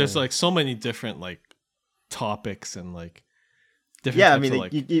 I mean, there's like so many different like topics and like different types of,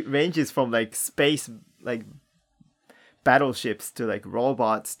 like it ranges from like space like battleships to like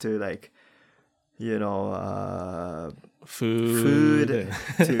robots to like food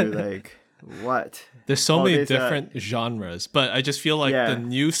to like what. There's so many different genres, but I just feel like the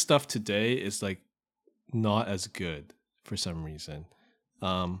new stuff today is like not as good for some reason,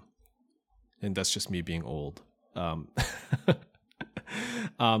 and that's just me being old. So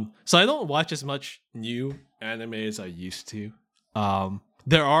I don't watch as much new anime as I used to.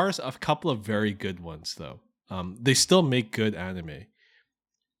 There are a couple of very good ones though. They still make good anime.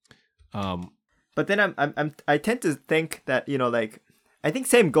 But then I tend to think that like I think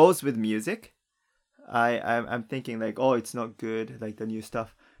same goes with music. I'm thinking like, oh, it's not good, like the new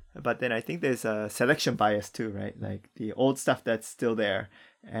stuff. But then I think there's a selection bias too, right? Like the old stuff that's still there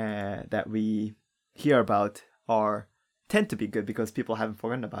that we hear about tend to be good because people haven't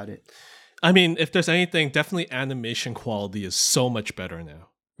forgotten about it. I mean, if there's anything, definitely animation quality is so much better now,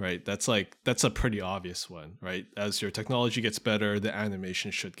 right? That's a pretty obvious one, right? As your technology gets better, the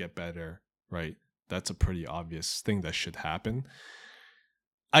animation should get better, right? That's a pretty obvious thing that should happen.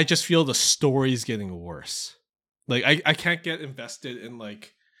 I just feel the story's getting worse. Like I can't get invested in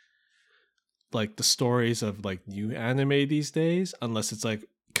like the stories of like new anime these days unless it's like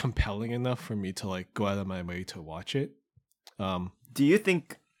compelling enough for me to like go out of my way to watch it. Do you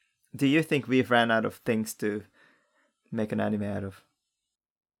think we've ran out of things to make an anime out of?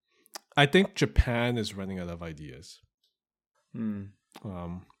 I think Japan is running out of ideas. And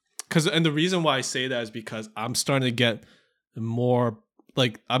the reason why I say that is because I'm starting to get more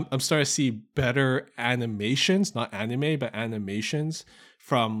like I'm starting to see better animations, not anime, but animations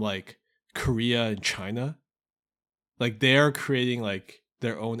from like Korea and China. Like they're creating like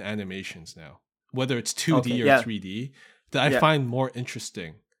their own animations now, whether it's 2D or 3D, that I find more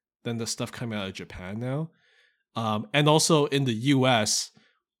interesting than the stuff coming out of Japan now. And also in the US,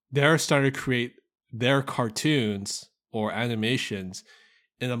 they're starting to create their cartoons or animations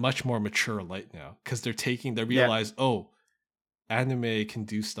in a much more mature light now because they realize, anime can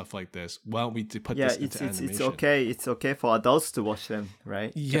do stuff like this. Why don't we put this into animation? It's okay for adults to watch them,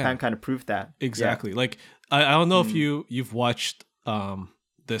 right? Yeah. Japan kind of proved that. Exactly. Yeah. Like I don't know if you've watched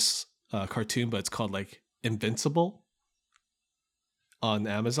this cartoon, but it's called like Invincible on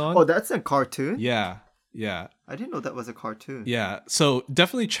Amazon. Oh, that's a cartoon? Yeah. I didn't know that was a cartoon. Yeah. So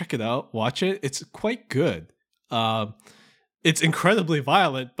definitely check it out. Watch it. It's quite good. it's incredibly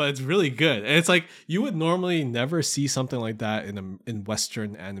violent, but it's really good. And it's like you would normally never see something like that in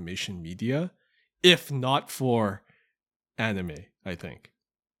Western animation media, if not for anime, I think.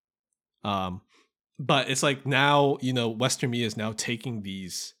 But it's like now, Western media is now taking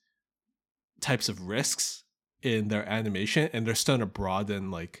these types of risks in their animation, and they're starting to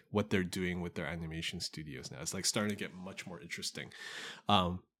broaden like what they're doing with their animation studios now. It's like starting to get much more interesting.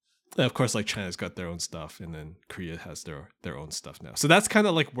 And of course, like China's got their own stuff, and then Korea has their own stuff now. So that's kind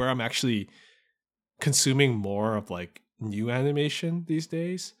of like where I'm actually consuming more of like new animation these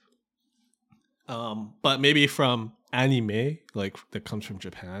days. But maybe from anime, like that comes from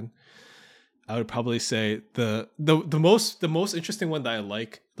Japan, I would probably say the most interesting one that I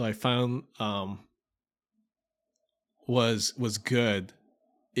like, that I found was good,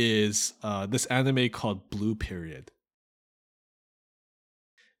 is this anime called Blue Period.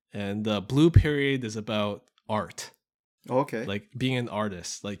 And Blue Period is about art, Okay. like being an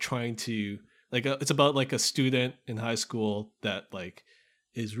artist, like trying to it's about like a student in high school that like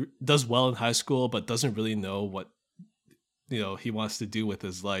does well in high school but doesn't really know what he wants to do with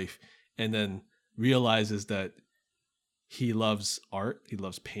his life, and then realizes that he loves art, he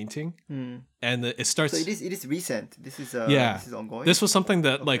loves painting, and it starts. So it is recent. This is ongoing. This was something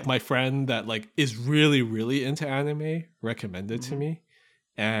that like my friend that like is really really into anime recommended to me,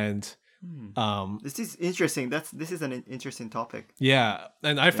 and this is interesting. This is an interesting topic. Yeah,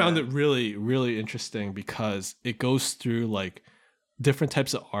 and I found it really really interesting because it goes through like different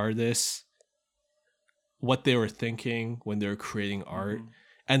types of artists, what they were thinking when they were creating art,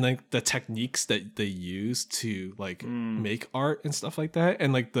 and like the techniques that they use to like make art and stuff like that,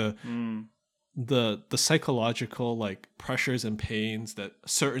 and like the psychological like pressures and pains that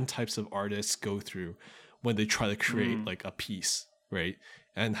certain types of artists go through when they try to create like a piece, right?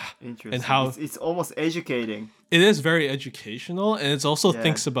 And how it's almost educating. It is very educational, and it's also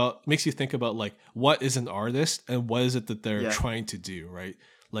makes you think about like what is an artist and what is it that they're trying to do, right?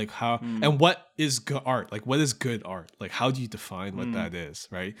 Like how and what is good art? Like what is good art? Like how do you define what that is,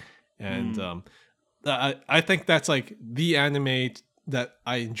 right? And I think that's like the anime that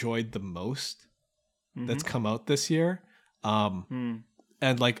I enjoyed the most that's come out this year. And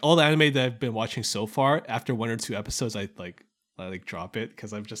like all the anime that I've been watching so far, after 1 or 2 episodes, I drop it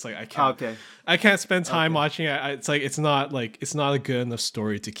because I'm just like I can't spend time watching it. It's like it's not a good enough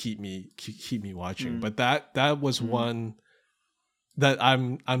story to keep me watching. But that was one that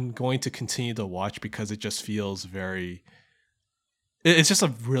I'm going to continue to watch because it just feels very. It's just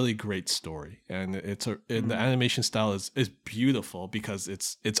a really great story, and the animation style is beautiful because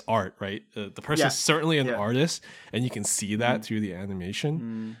it's art, right? The person is certainly an artist, and you can see that through the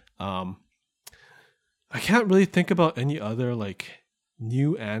animation. I can't really think about any other like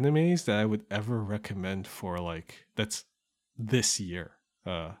new animes that I would ever recommend for like that's this year.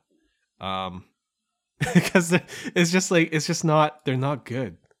 Because it's just not, they're not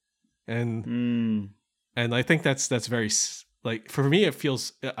good. And I think that's very like for me I feel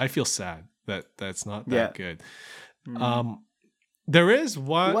sad that that's not that good. There is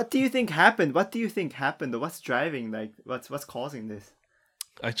one. What do you think happened? What's driving, like what's causing this?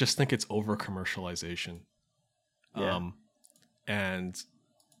 I just think it's over commercialization. And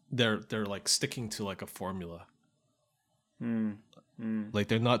they're like sticking to like a formula. Like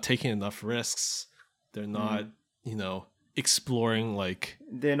they're not taking enough risks. They're not, exploring like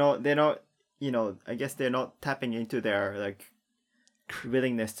they're not, I guess they're not tapping into their like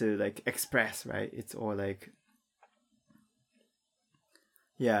willingness to like express, right? It's all like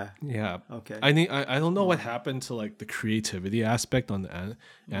okay. I don't know what happened to like the creativity aspect on the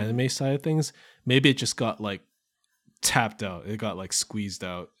anime side of things. Maybe it just got like tapped out. It got like squeezed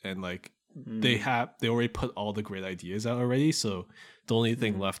out, and like they already put all the great ideas out already. So the only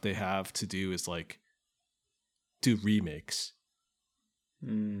thing left they have to do is like do remakes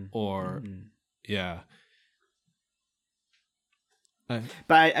or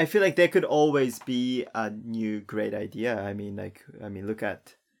But I feel like there could always be a new great idea. I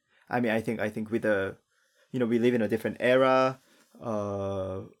think with the, we live in a different era.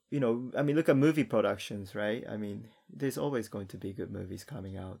 Look at movie productions, right? I mean, there's always going to be good movies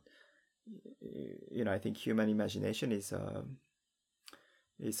coming out. I think human imagination is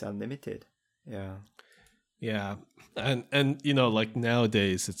unlimited. Yeah. And like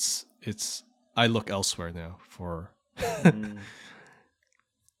nowadays it's I look elsewhere now for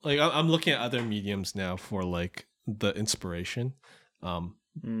like I'm looking at other mediums now for like the inspiration.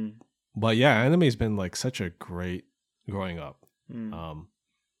 But yeah, anime's been like such a great growing up.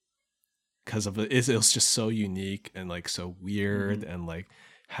 Because of it was just so unique and like so weird and like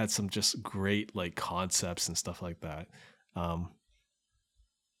had some just great like concepts and stuff like that.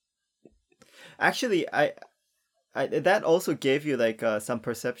 Actually, I that also gave you like some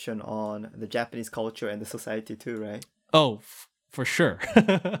perception on the Japanese culture and the society too, right? Oh, for sure.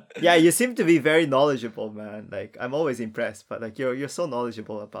 Yeah, you seem to be very knowledgeable, man. Like I'm always impressed, but like you're so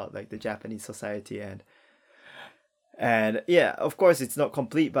knowledgeable about like the Japanese society and yeah, of course it's not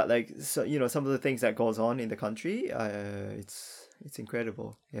complete, but like so some of the things that goes on in the country, it's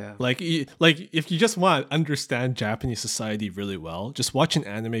incredible. Yeah. Like if you just want to understand Japanese society really well, just watch an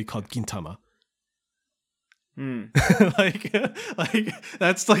anime called Gintama. Mm. like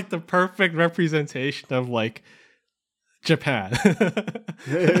that's like the perfect representation of like Japan.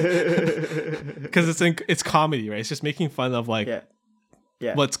 Because it's comedy, right? It's just making fun of like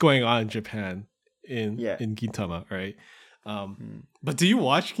yeah. what's going on in Japan in Gintama, right? But do you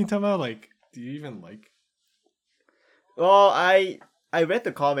watch Gintama? Like, do you even like? Well, I read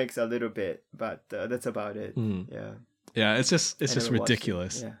the comics a little bit, but that's about it. Yeah, it's just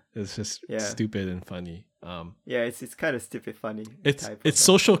ridiculous. Yeah. It's just stupid and funny. Yeah, it's kind of stupid funny. It's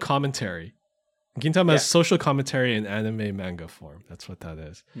social commentary. Gintama is social commentary in anime manga form. That's what that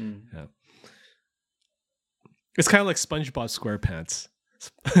is. Yeah. It's kind of like SpongeBob SquarePants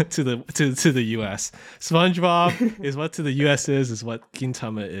to the US. SpongeBob is what to the US is what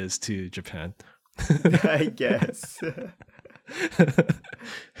Gintama is to Japan. I guess.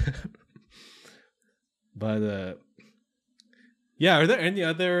 But yeah, are there any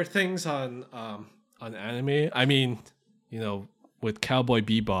other things on anime? I mean, with Cowboy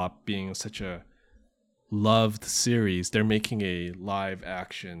Bebop being such a loved series, they're making a live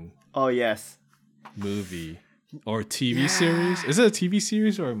action movie or TV series. Is it a TV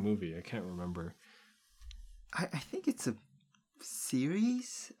series or a movie? I can't remember. I think it's a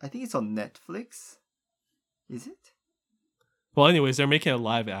series. I think it's on Netflix. Is it? Well, anyways, they're making a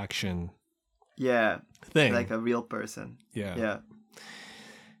live action thing. Like a real person. Yeah.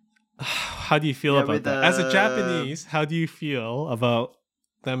 How do you feel about that? As a Japanese, how do you feel about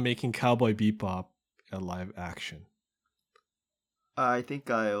them making Cowboy Bebop a live action? I think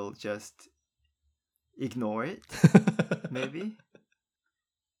I'll just ignore it. Maybe.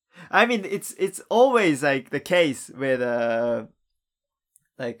 I mean, it's always like the case with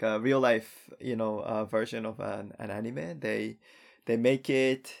like a real life, version of an anime. They make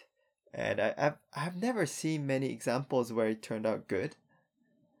it, and I've never seen many examples where it turned out good.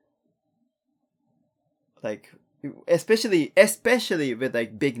 Like especially with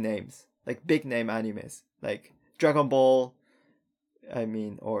like big names, like big name animes, like Dragon Ball, I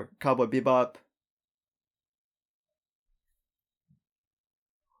mean, or Cowboy Bebop,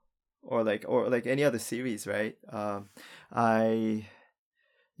 or like any other series, right? I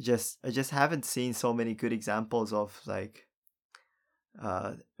just haven't seen so many good examples of like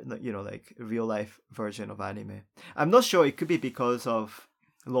like real life version of anime. I'm not sure, it could be because of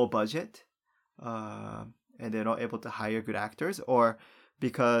low budget, and they're not able to hire good actors, or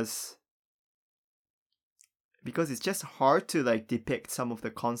because it's just hard to like depict some of the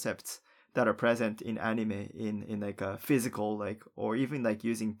concepts that are present in anime in like a physical, like, or even like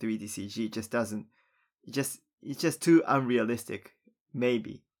using 3D CG. It just doesn't, it's just too unrealistic,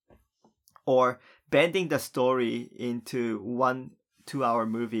 maybe. Or bending the story into 1-2 hour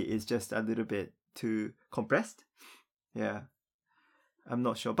movie is just a little bit too compressed. Yeah, I'm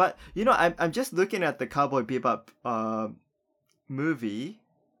not sure, but I'm just looking at the Cowboy Bebop movie,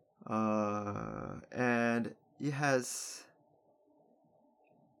 and it has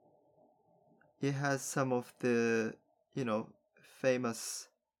some of the famous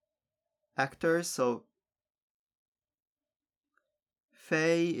actors. So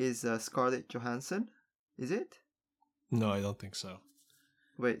Faye is Scarlett Johansson, is it? No, I don't think so.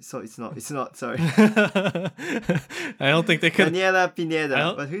 Wait, so it's not. Sorry. I don't think they could. Daniela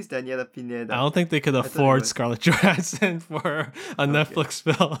Pineda. But who's Daniela Pineda? I don't think they could afford Scarlett Johansson for a Netflix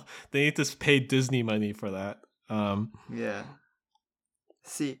film. They need to pay Disney money for that. Yeah.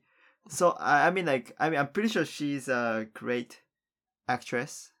 See, so I'm pretty sure she's a great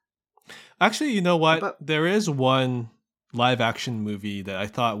actress. Actually, you know what? There is one live action movie that I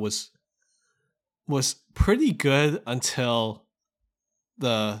thought was pretty good until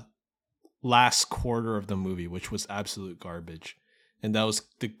the last quarter of the movie, which was absolute garbage, and that was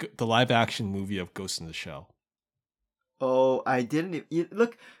the live action movie of Ghost in the Shell. Oh, I didn't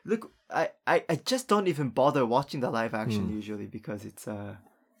look. I just don't even bother watching the live action usually, because it's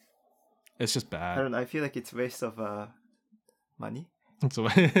just bad. I don't know. I feel like it's waste of money.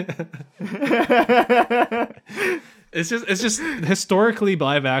 It's just historically,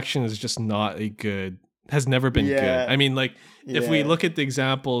 live action is just not has never been good. I mean, like, if we look at the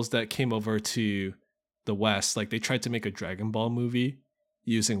examples that came over to the West, like they tried to make a Dragon Ball movie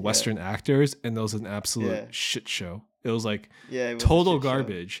using Western actors, and it was an absolute shit show. It was like it was a total shit show.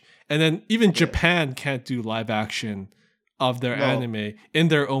 garbage. And then even Japan can't do live action of their anime in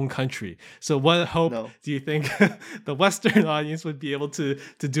their own country. So what hope do you think the Western audience would be able to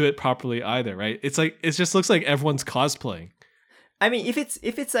do it properly either, right? It's like it just looks like everyone's cosplaying. I mean, if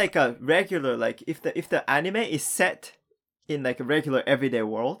it's like a regular, like if the anime is set in like a regular everyday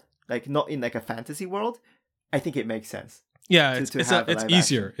world, like not in like a fantasy world, I think it makes sense. Yeah, it's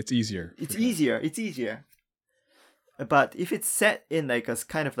easier. It's easier. It's easier. But if it's set in like a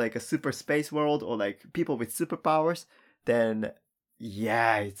kind of like a super space world or like people with superpowers, then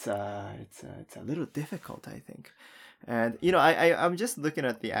it's a little difficult, I think. And I'm just looking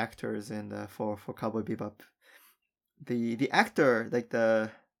at the actors in for Cowboy Bebop. The actor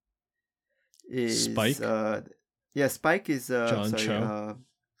is Spike. Spike is John Cho.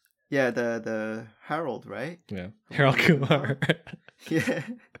 The Harold, right? Yeah, Harold Kumar. Yeah.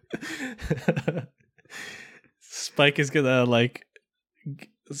 Spike is gonna like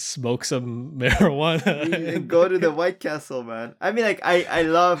smoke some marijuana and go to the White Castle, man. I mean, like I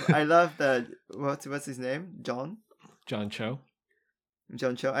love that. What's his name? John Cho.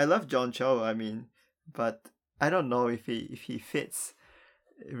 I love John Cho. I mean, but I don't know if he fits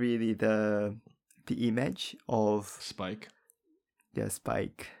really the image of Spike. Yeah,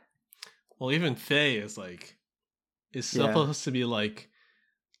 Spike. Well, even Faye is supposed to be like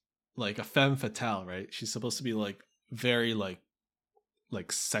a femme fatale, right? She's supposed to be like very like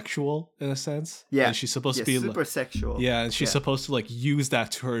sexual in a sense. Yeah, and she's supposed to be super sexual. Yeah, and she's supposed to like use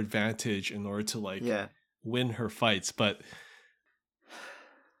that to her advantage in order to like win her fights, but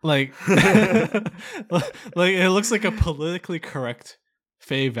like like it looks like a politically correct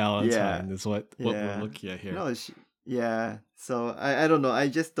Faye Valentine is what we're looking at here. No, so I don't know. I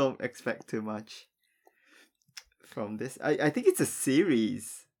just don't expect too much from this. I think it's a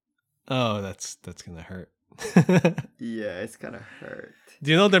series. Oh, that's gonna hurt. Yeah, it's gonna hurt.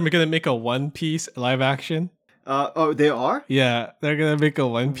 Do you know they're gonna make a One Piece live action? Oh, they are? Yeah, they're gonna make a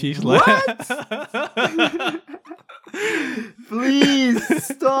One Piece What? Please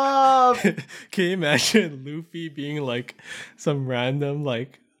stop. Can you imagine Luffy being like some random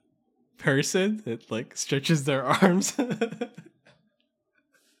like person that like stretches their arms?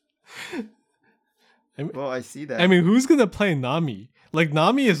 I see that. I mean, who's gonna play Nami? Like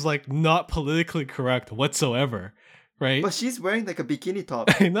Nami is like not politically correct whatsoever, right? But she's wearing like a bikini top.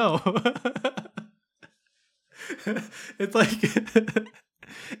 I know. It's like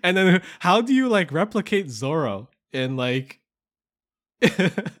and then how do you like replicate Zoro in like you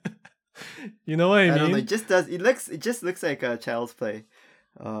know what I mean? Don't know, it just looks like a child's play.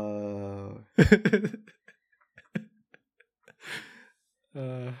 So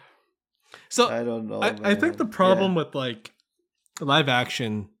I don't know. I think the problem with like live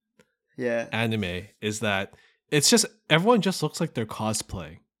action anime is that it's just everyone just looks like they're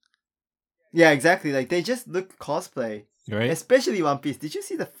cosplaying. Yeah, exactly. Like they just look cosplay. Right? Especially One Piece. Did you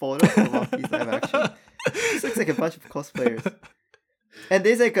see the photo of One Piece live action? It looks like a bunch of cosplayers. And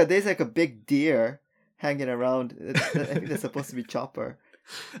there's like a big deer hanging around. I think that's supposed to be Chopper.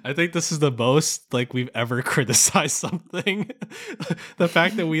 I think this is the most like we've ever criticized something. The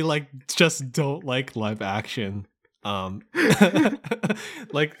fact that we like just don't like live action. Like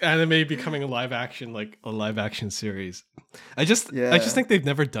anime becoming a live action series. I just think they've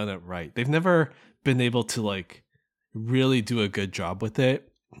never done it right. They've never been able to like really do a good job with it.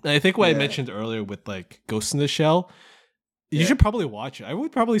 And I think what I mentioned earlier with like Ghost in the Shell, you should probably watch it. I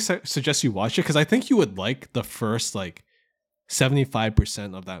would probably suggest you watch it because I think you would like the first like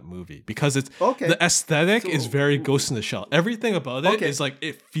 75% of that movie because it's the aesthetic is very Ghost in the Shell. Everything about it is like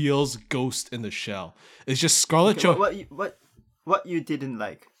it feels Ghost in the Shell. It's just Scarlett Johansson. What you didn't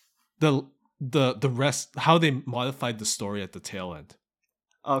like? The rest, how they modified the story at the tail end.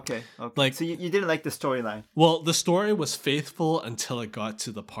 Okay. Like, so you didn't like the storyline? Well, the story was faithful until it got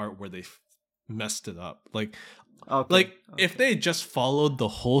to the part where they messed it up. Like, if they just followed the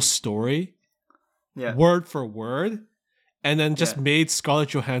whole story, word for word, and then just made Scarlett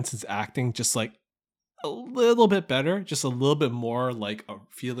Johansson's acting just like a little bit better, just a little bit more like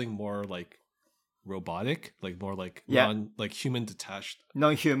feeling more like robotic, like more like like human detached,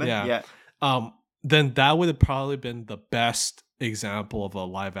 non-human. Then that would have probably been the best example of a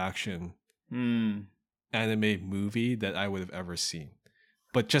live action anime movie that I would have ever seen.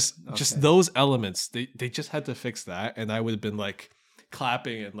 But just those elements, they just had to fix that, and I would have been like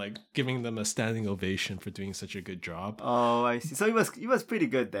clapping and like giving them a standing ovation for doing such a good job. Oh, I see. So it was pretty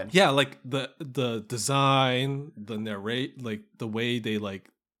good then. Yeah, like the design, the narrate, like the way they like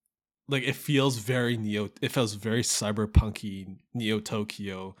like it feels very it feels very cyberpunky Neo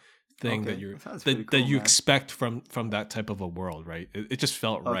Tokyo thing that you're Sounds pretty that cool, you man. expect from that type of a world, right? It just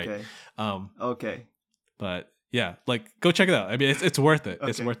felt right. Okay. Okay. But yeah, like go check it out. I mean, it's worth it.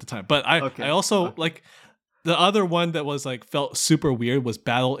 It's Okay. worth the time. But I Okay. also Okay. like the other one that was like felt super weird was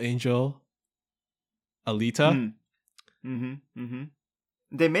Battle Angel Alita.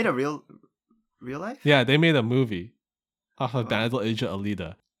 They made a real life? Yeah, they made a movie off of Oh. Battle Angel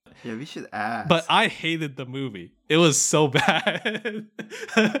Alita. Yeah, we should ask. But I hated the movie. It was so bad.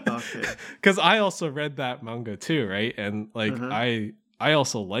 Okay. Because I also read that manga too, right? And like I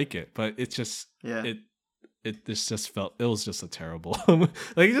also like it, but it just it just felt it was just a terrible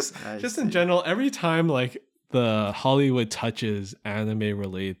like just in general, every time like the Hollywood touches anime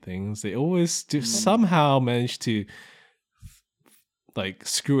related things, they always do somehow manage to like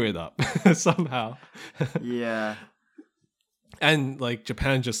screw it up somehow. Yeah. And like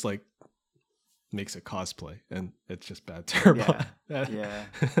Japan just like makes a cosplay and it's just bad, terrible. Yeah.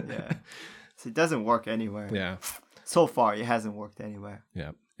 So it doesn't work anywhere. Yeah. So far, it hasn't worked anywhere.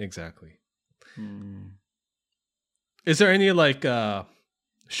 Yeah, exactly. Is there any like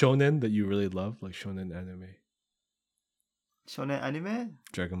shonen that you really love, like shonen anime? Shonen anime?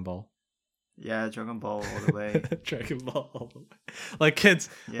 Dragon Ball. Yeah, Dragon Ball all the way. Dragon Ball all the way. Like kids,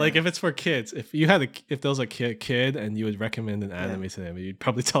 like if it's for kids, if there was a kid and you would recommend an anime to them, you'd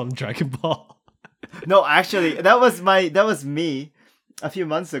probably tell them Dragon Ball. No, actually, that was me a few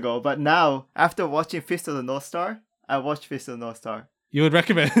months ago. But now, after watching Fist of the North Star, I watched Fist of the North Star. You would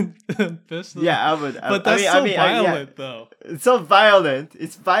recommend Fist? Yeah, I would. But that's violent, though. It's so violent.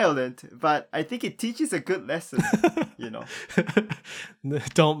 It's violent, but I think it teaches a good lesson. You know,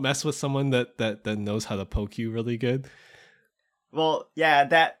 don't mess with someone that knows how to poke you really good. Well, yeah,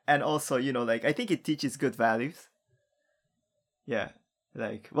 that, and also, you know, like I think it teaches good values. Yeah,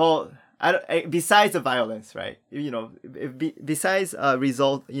 like, well, besides the violence, right? You know, besides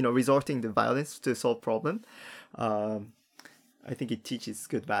resorting to violence to solve problem, I think it teaches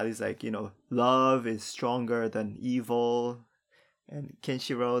good values, like, you know, love is stronger than evil, and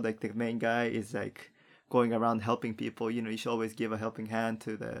Kenshiro, like the main guy, is like going around helping people. You know, you should always give a helping hand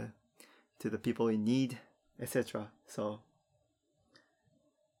to the people in need, etc. So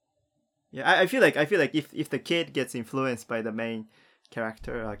yeah, I feel like if the kid gets influenced by the main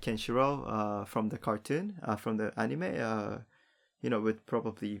character, Kenshiro, from the cartoon, from the anime, you know, would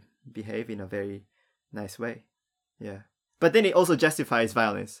probably behave in a very nice way. Yeah. But then it also justifies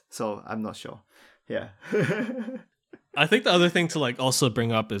violence, so I'm not sure. Yeah. I think the other thing to like also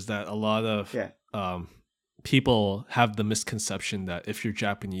bring up is that a lot of people have the misconception that if you're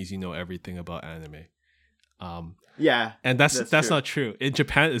Japanese, you know everything about anime. And that's not true. In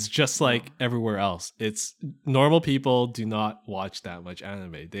Japan, it's just like everywhere else. It's normal people do not watch that much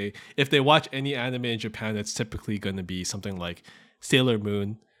anime. If they watch any anime in Japan, it's typically going to be something like Sailor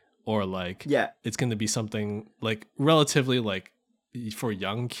Moon, or like it's going to be something like relatively like for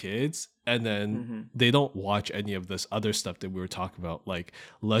young kids, and then they don't watch any of this other stuff that we were talking about, like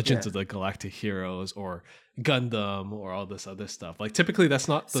Legends of the Galactic Heroes or Gundam or all this other stuff. Like typically that's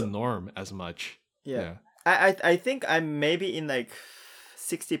not the norm as much. I think I'm maybe in like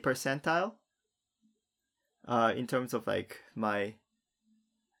 60 percentile in terms of like my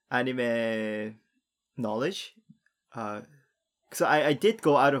anime knowledge. So I did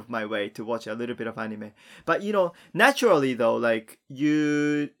go out of my way to watch a little bit of anime. But, you know, naturally, though, like,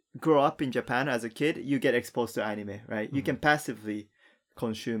 you grow up in Japan as a kid, you get exposed to anime, right? You can passively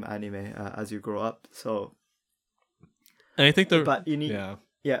consume anime as you grow up. So, and I think but you need,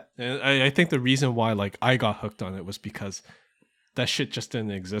 and I think the reason why, like, I got hooked on it was because that shit just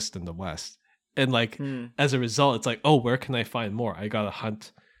didn't exist in the West. And, like, as a result, it's like, oh, where can I find more? I gotta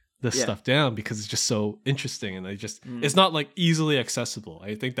hunt this stuff down because it's just so interesting, and it's not like easily accessible.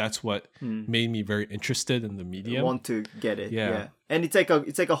 I think that's what made me very interested in the medium. I want to get it. Yeah. And it's like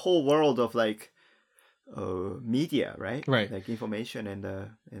a whole world of like media, right? Like information and the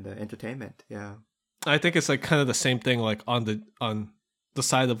entertainment. Yeah. I think it's like kind of the same thing, like on the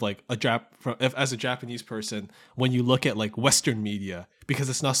side of like as a Japanese person, when you look at like Western media, because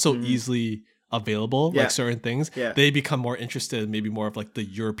it's not so easily available, like certain things, they become more interested in maybe more of like the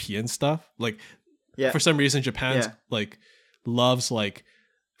European stuff. Like for some reason Japan's like loves like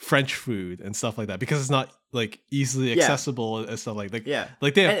French food and stuff like that because it's not like easily accessible and stuff like that.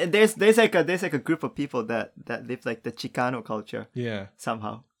 Like they and there's like a group of people that live like the Chicano culture.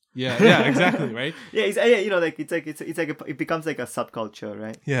 Somehow. Exactly, right? You know, like it becomes like a subculture,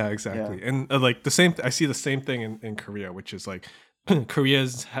 right? Yeah, exactly. And like I see the same thing in Korea, which is like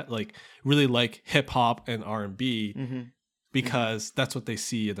Korea's like really like hip hop and R&B, because that's what they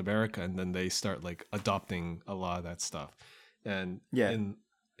see in America, and then they start like adopting a lot of that stuff. And Yeah. in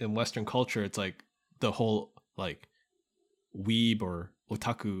Western culture, it's like the whole like weeb or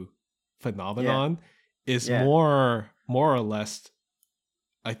otaku phenomenon is Yeah. more or less,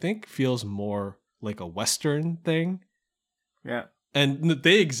 I think, feels more like a Western thing. Yeah. And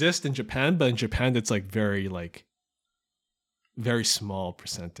they exist in Japan, but in Japan it's like very small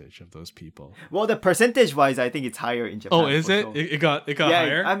percentage of those people. Well, the percentage wise, I think it's higher in Japan. Oh, is for it? sure. It got Yeah,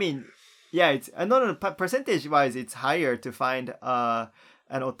 higher? I mean, yeah, it's no. Percentage wise, it's higher to find an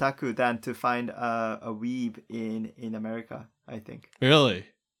otaku than to find a weeb in America, I think. Really?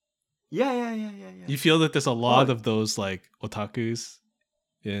 Yeah. You feel that there's a lot Oh. of those like otakus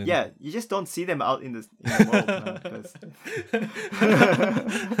in... Yeah, you just don't see them out in the world.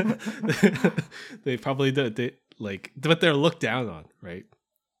 They probably do. They like, but they're looked down on, right?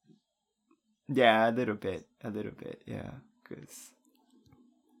 Yeah, a little bit, yeah,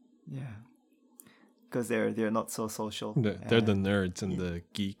 because they're not so social. They're the nerds and the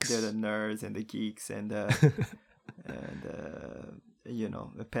geeks. They're the nerds and the geeks and the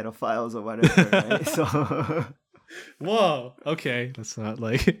pedophiles or whatever. Right? So. Whoa. Okay, that's not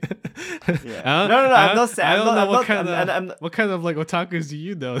like. Yeah. No. I'm not saying. I don't know what kind of like otakus do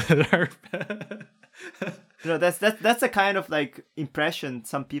you know that are. That's the kind of like impression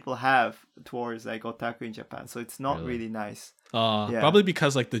some people have towards like otaku in Japan. So it's not really nice. Probably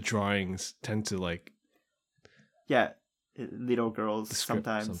because like the drawings tend to like. Yeah, little girls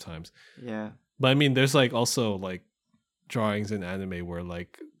sometimes. Yeah. But I mean, there's like also like drawings in anime where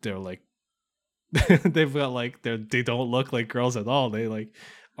like they're like they've got like they don't look like girls at all. They like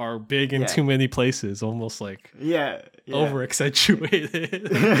are big in too many places, almost like over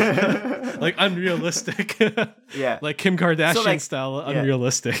accentuated, like unrealistic. Yeah, like Kim Kardashian style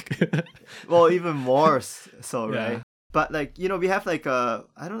unrealistic. Well, even more so, right? Yeah. But like we have like I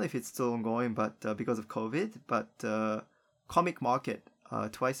don't know if it's still ongoing, but because of COVID, but comic market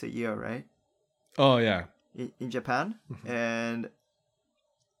twice a year, right? Oh yeah, in Japan, and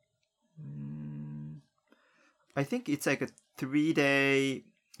I think it's like a 3-day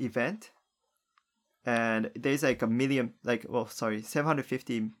event, and there's like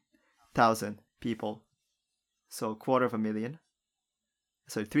 750,000 people, so 250,000,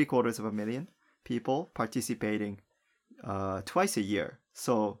 so 750,000 people participating twice a year.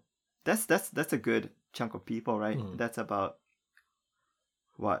 So that's a good chunk of people, right? That's about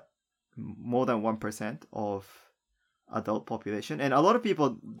more than 1% of adult population, and a lot of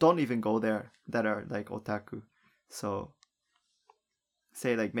people don't even go there that are like otaku. So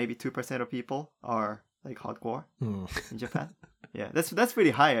say like maybe 2% of people are like hardcore in Japan. Yeah, that's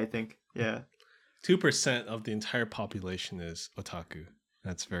pretty high, I think. Yeah, 2% of the entire population is otaku.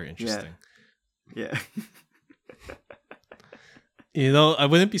 That's very interesting. Yeah. I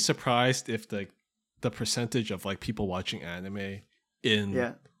wouldn't be surprised if the percentage of like people watching anime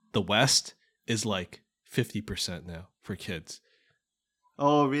in the West is like 50% now for kids.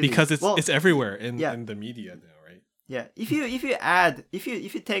 Oh, really? Because it's everywhere in the media now, right? Yeah. If you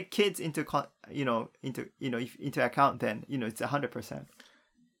take kids into account, then it's 100%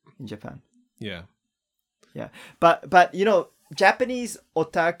 in Japan. Yeah. Yeah. But Japanese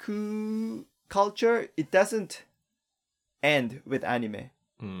otaku culture, it doesn't end with anime.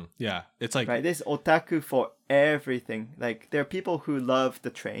 Yeah, it's like right. There's otaku for everything. Like there are people who love the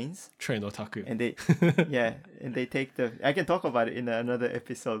train otaku, and they and they take the. I can talk about it in another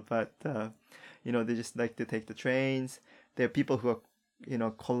episode, but they just like to take the trains. There are people who are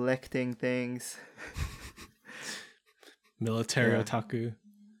collecting things. Military otaku.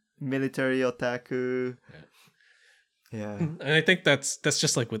 Yeah. And I think that's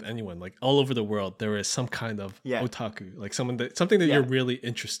just like with anyone, like all over the world, there is some kind of otaku, like something that you're really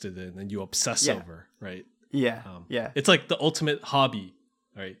interested in and you obsess over, right? Yeah. It's like the ultimate hobby,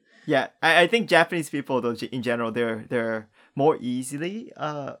 right? Yeah, I think Japanese people, though, in general, they're more easily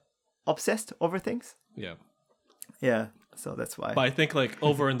obsessed over things. Yeah. Yeah, so that's why. But I think like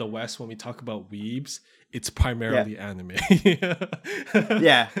over in the West, when we talk about weebs, it's primarily anime.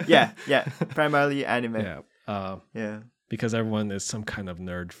 yeah, primarily anime. Yeah. Because everyone is some kind of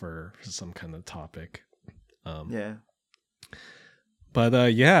nerd for some kind of topic. But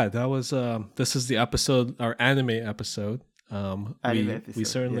that was this is the episode, our anime episode. We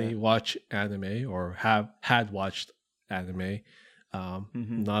certainly watch anime or had watched anime.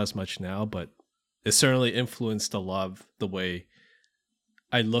 Not as much now, but it certainly influenced a lot of the way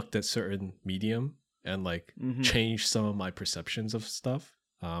I looked at certain medium and like changed some of my perceptions of stuff.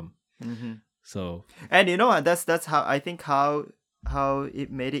 So, and that's how I think how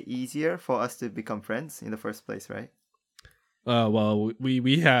it made it easier for us to become friends in the first place, right? Well,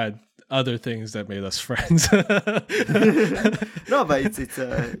 we had other things that made us friends. No, but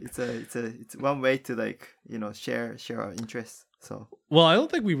it's one way to like, you know, share our interests. So Well, I don't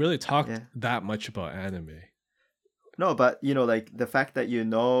think we really talked Yeah. that much about anime. no, but you know, like the fact that you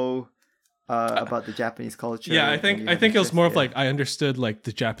know about the Japanese culture. Yeah, I and think you I have think it was interest, more of yeah. like I understood like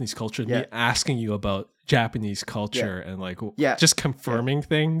the Japanese culture, me Yeah. asking you about Japanese culture and like Yeah. just confirming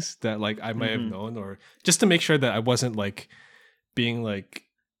things that like I might have Mhm. known, or just to make sure that I wasn't like being like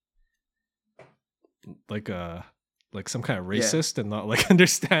some kind of racist and not like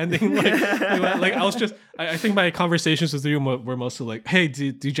understanding like I was just I think my conversations with you were mostly like, hey,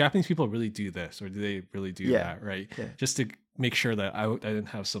 do Japanese people really do this, or do they really do Yeah. that, right? Yeah. Just to make sure that I didn't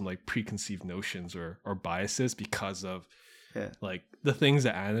have some like preconceived notions or biases because of Yeah. like the things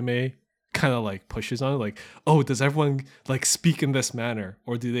that anime kind of like pushes on, like, oh, does everyone like speak in this manner,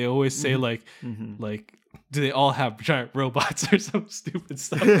 or do they always say like like do they all have giant robots or some stupid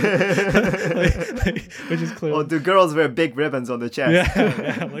stuff which is clear. Oh, do girls wear big ribbons on the chest?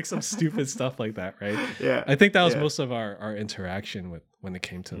 Yeah, like some stupid stuff like that, right? Yeah. I think that was Yeah. most of our interaction with when it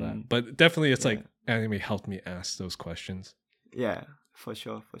came to that. But definitely it's like anime helped me ask those questions. Yeah, for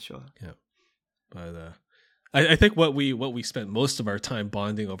sure. Yeah. But I think what we spent most of our time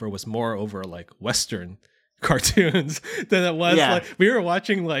bonding over was more over like Western cartoons than it was like we were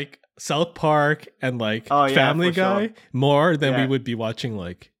watching like South Park and like Family for Guy sure. more than we Yeah. would be watching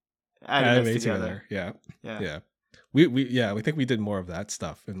like Animes anime together. together. Yeah. Yeah. We think we did more of that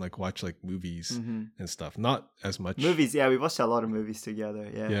stuff and like watch like movies and stuff. Not as much Movies, yeah, we watched a lot of movies together.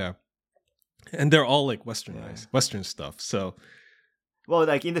 Yeah. Yeah. And they're all like westernized, Western stuff. So Well,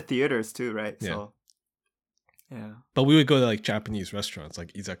 like in the theaters too, right? Yeah. So yeah. but we would go to like Japanese restaurants,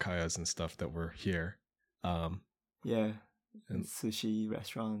 like izakayas and stuff that were here. Yeah. And sushi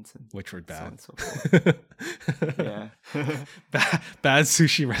restaurants and which were so bad. on and so forth. Yeah. bad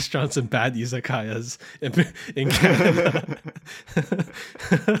sushi restaurants and bad izakayas in Canada.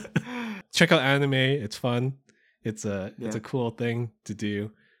 Check out anime. It's fun. It's a cool thing to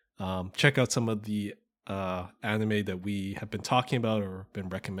do. Check out some of the anime that we have been talking about or been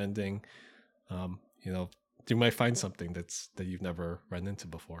recommending. You know, you might find something that you've never run into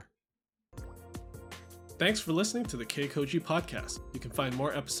before. Thanks for listening to the Keikoji podcast. You can find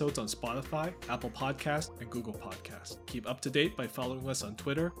more episodes on Spotify, Apple Podcasts, and Google Podcasts. Keep up to date by following us on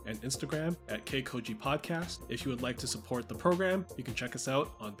Twitter and Instagram at Keikoji Podcast. If you would like to support the program, you can check us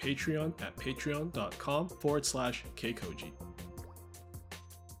out on Patreon at patreon.com/Keikoji.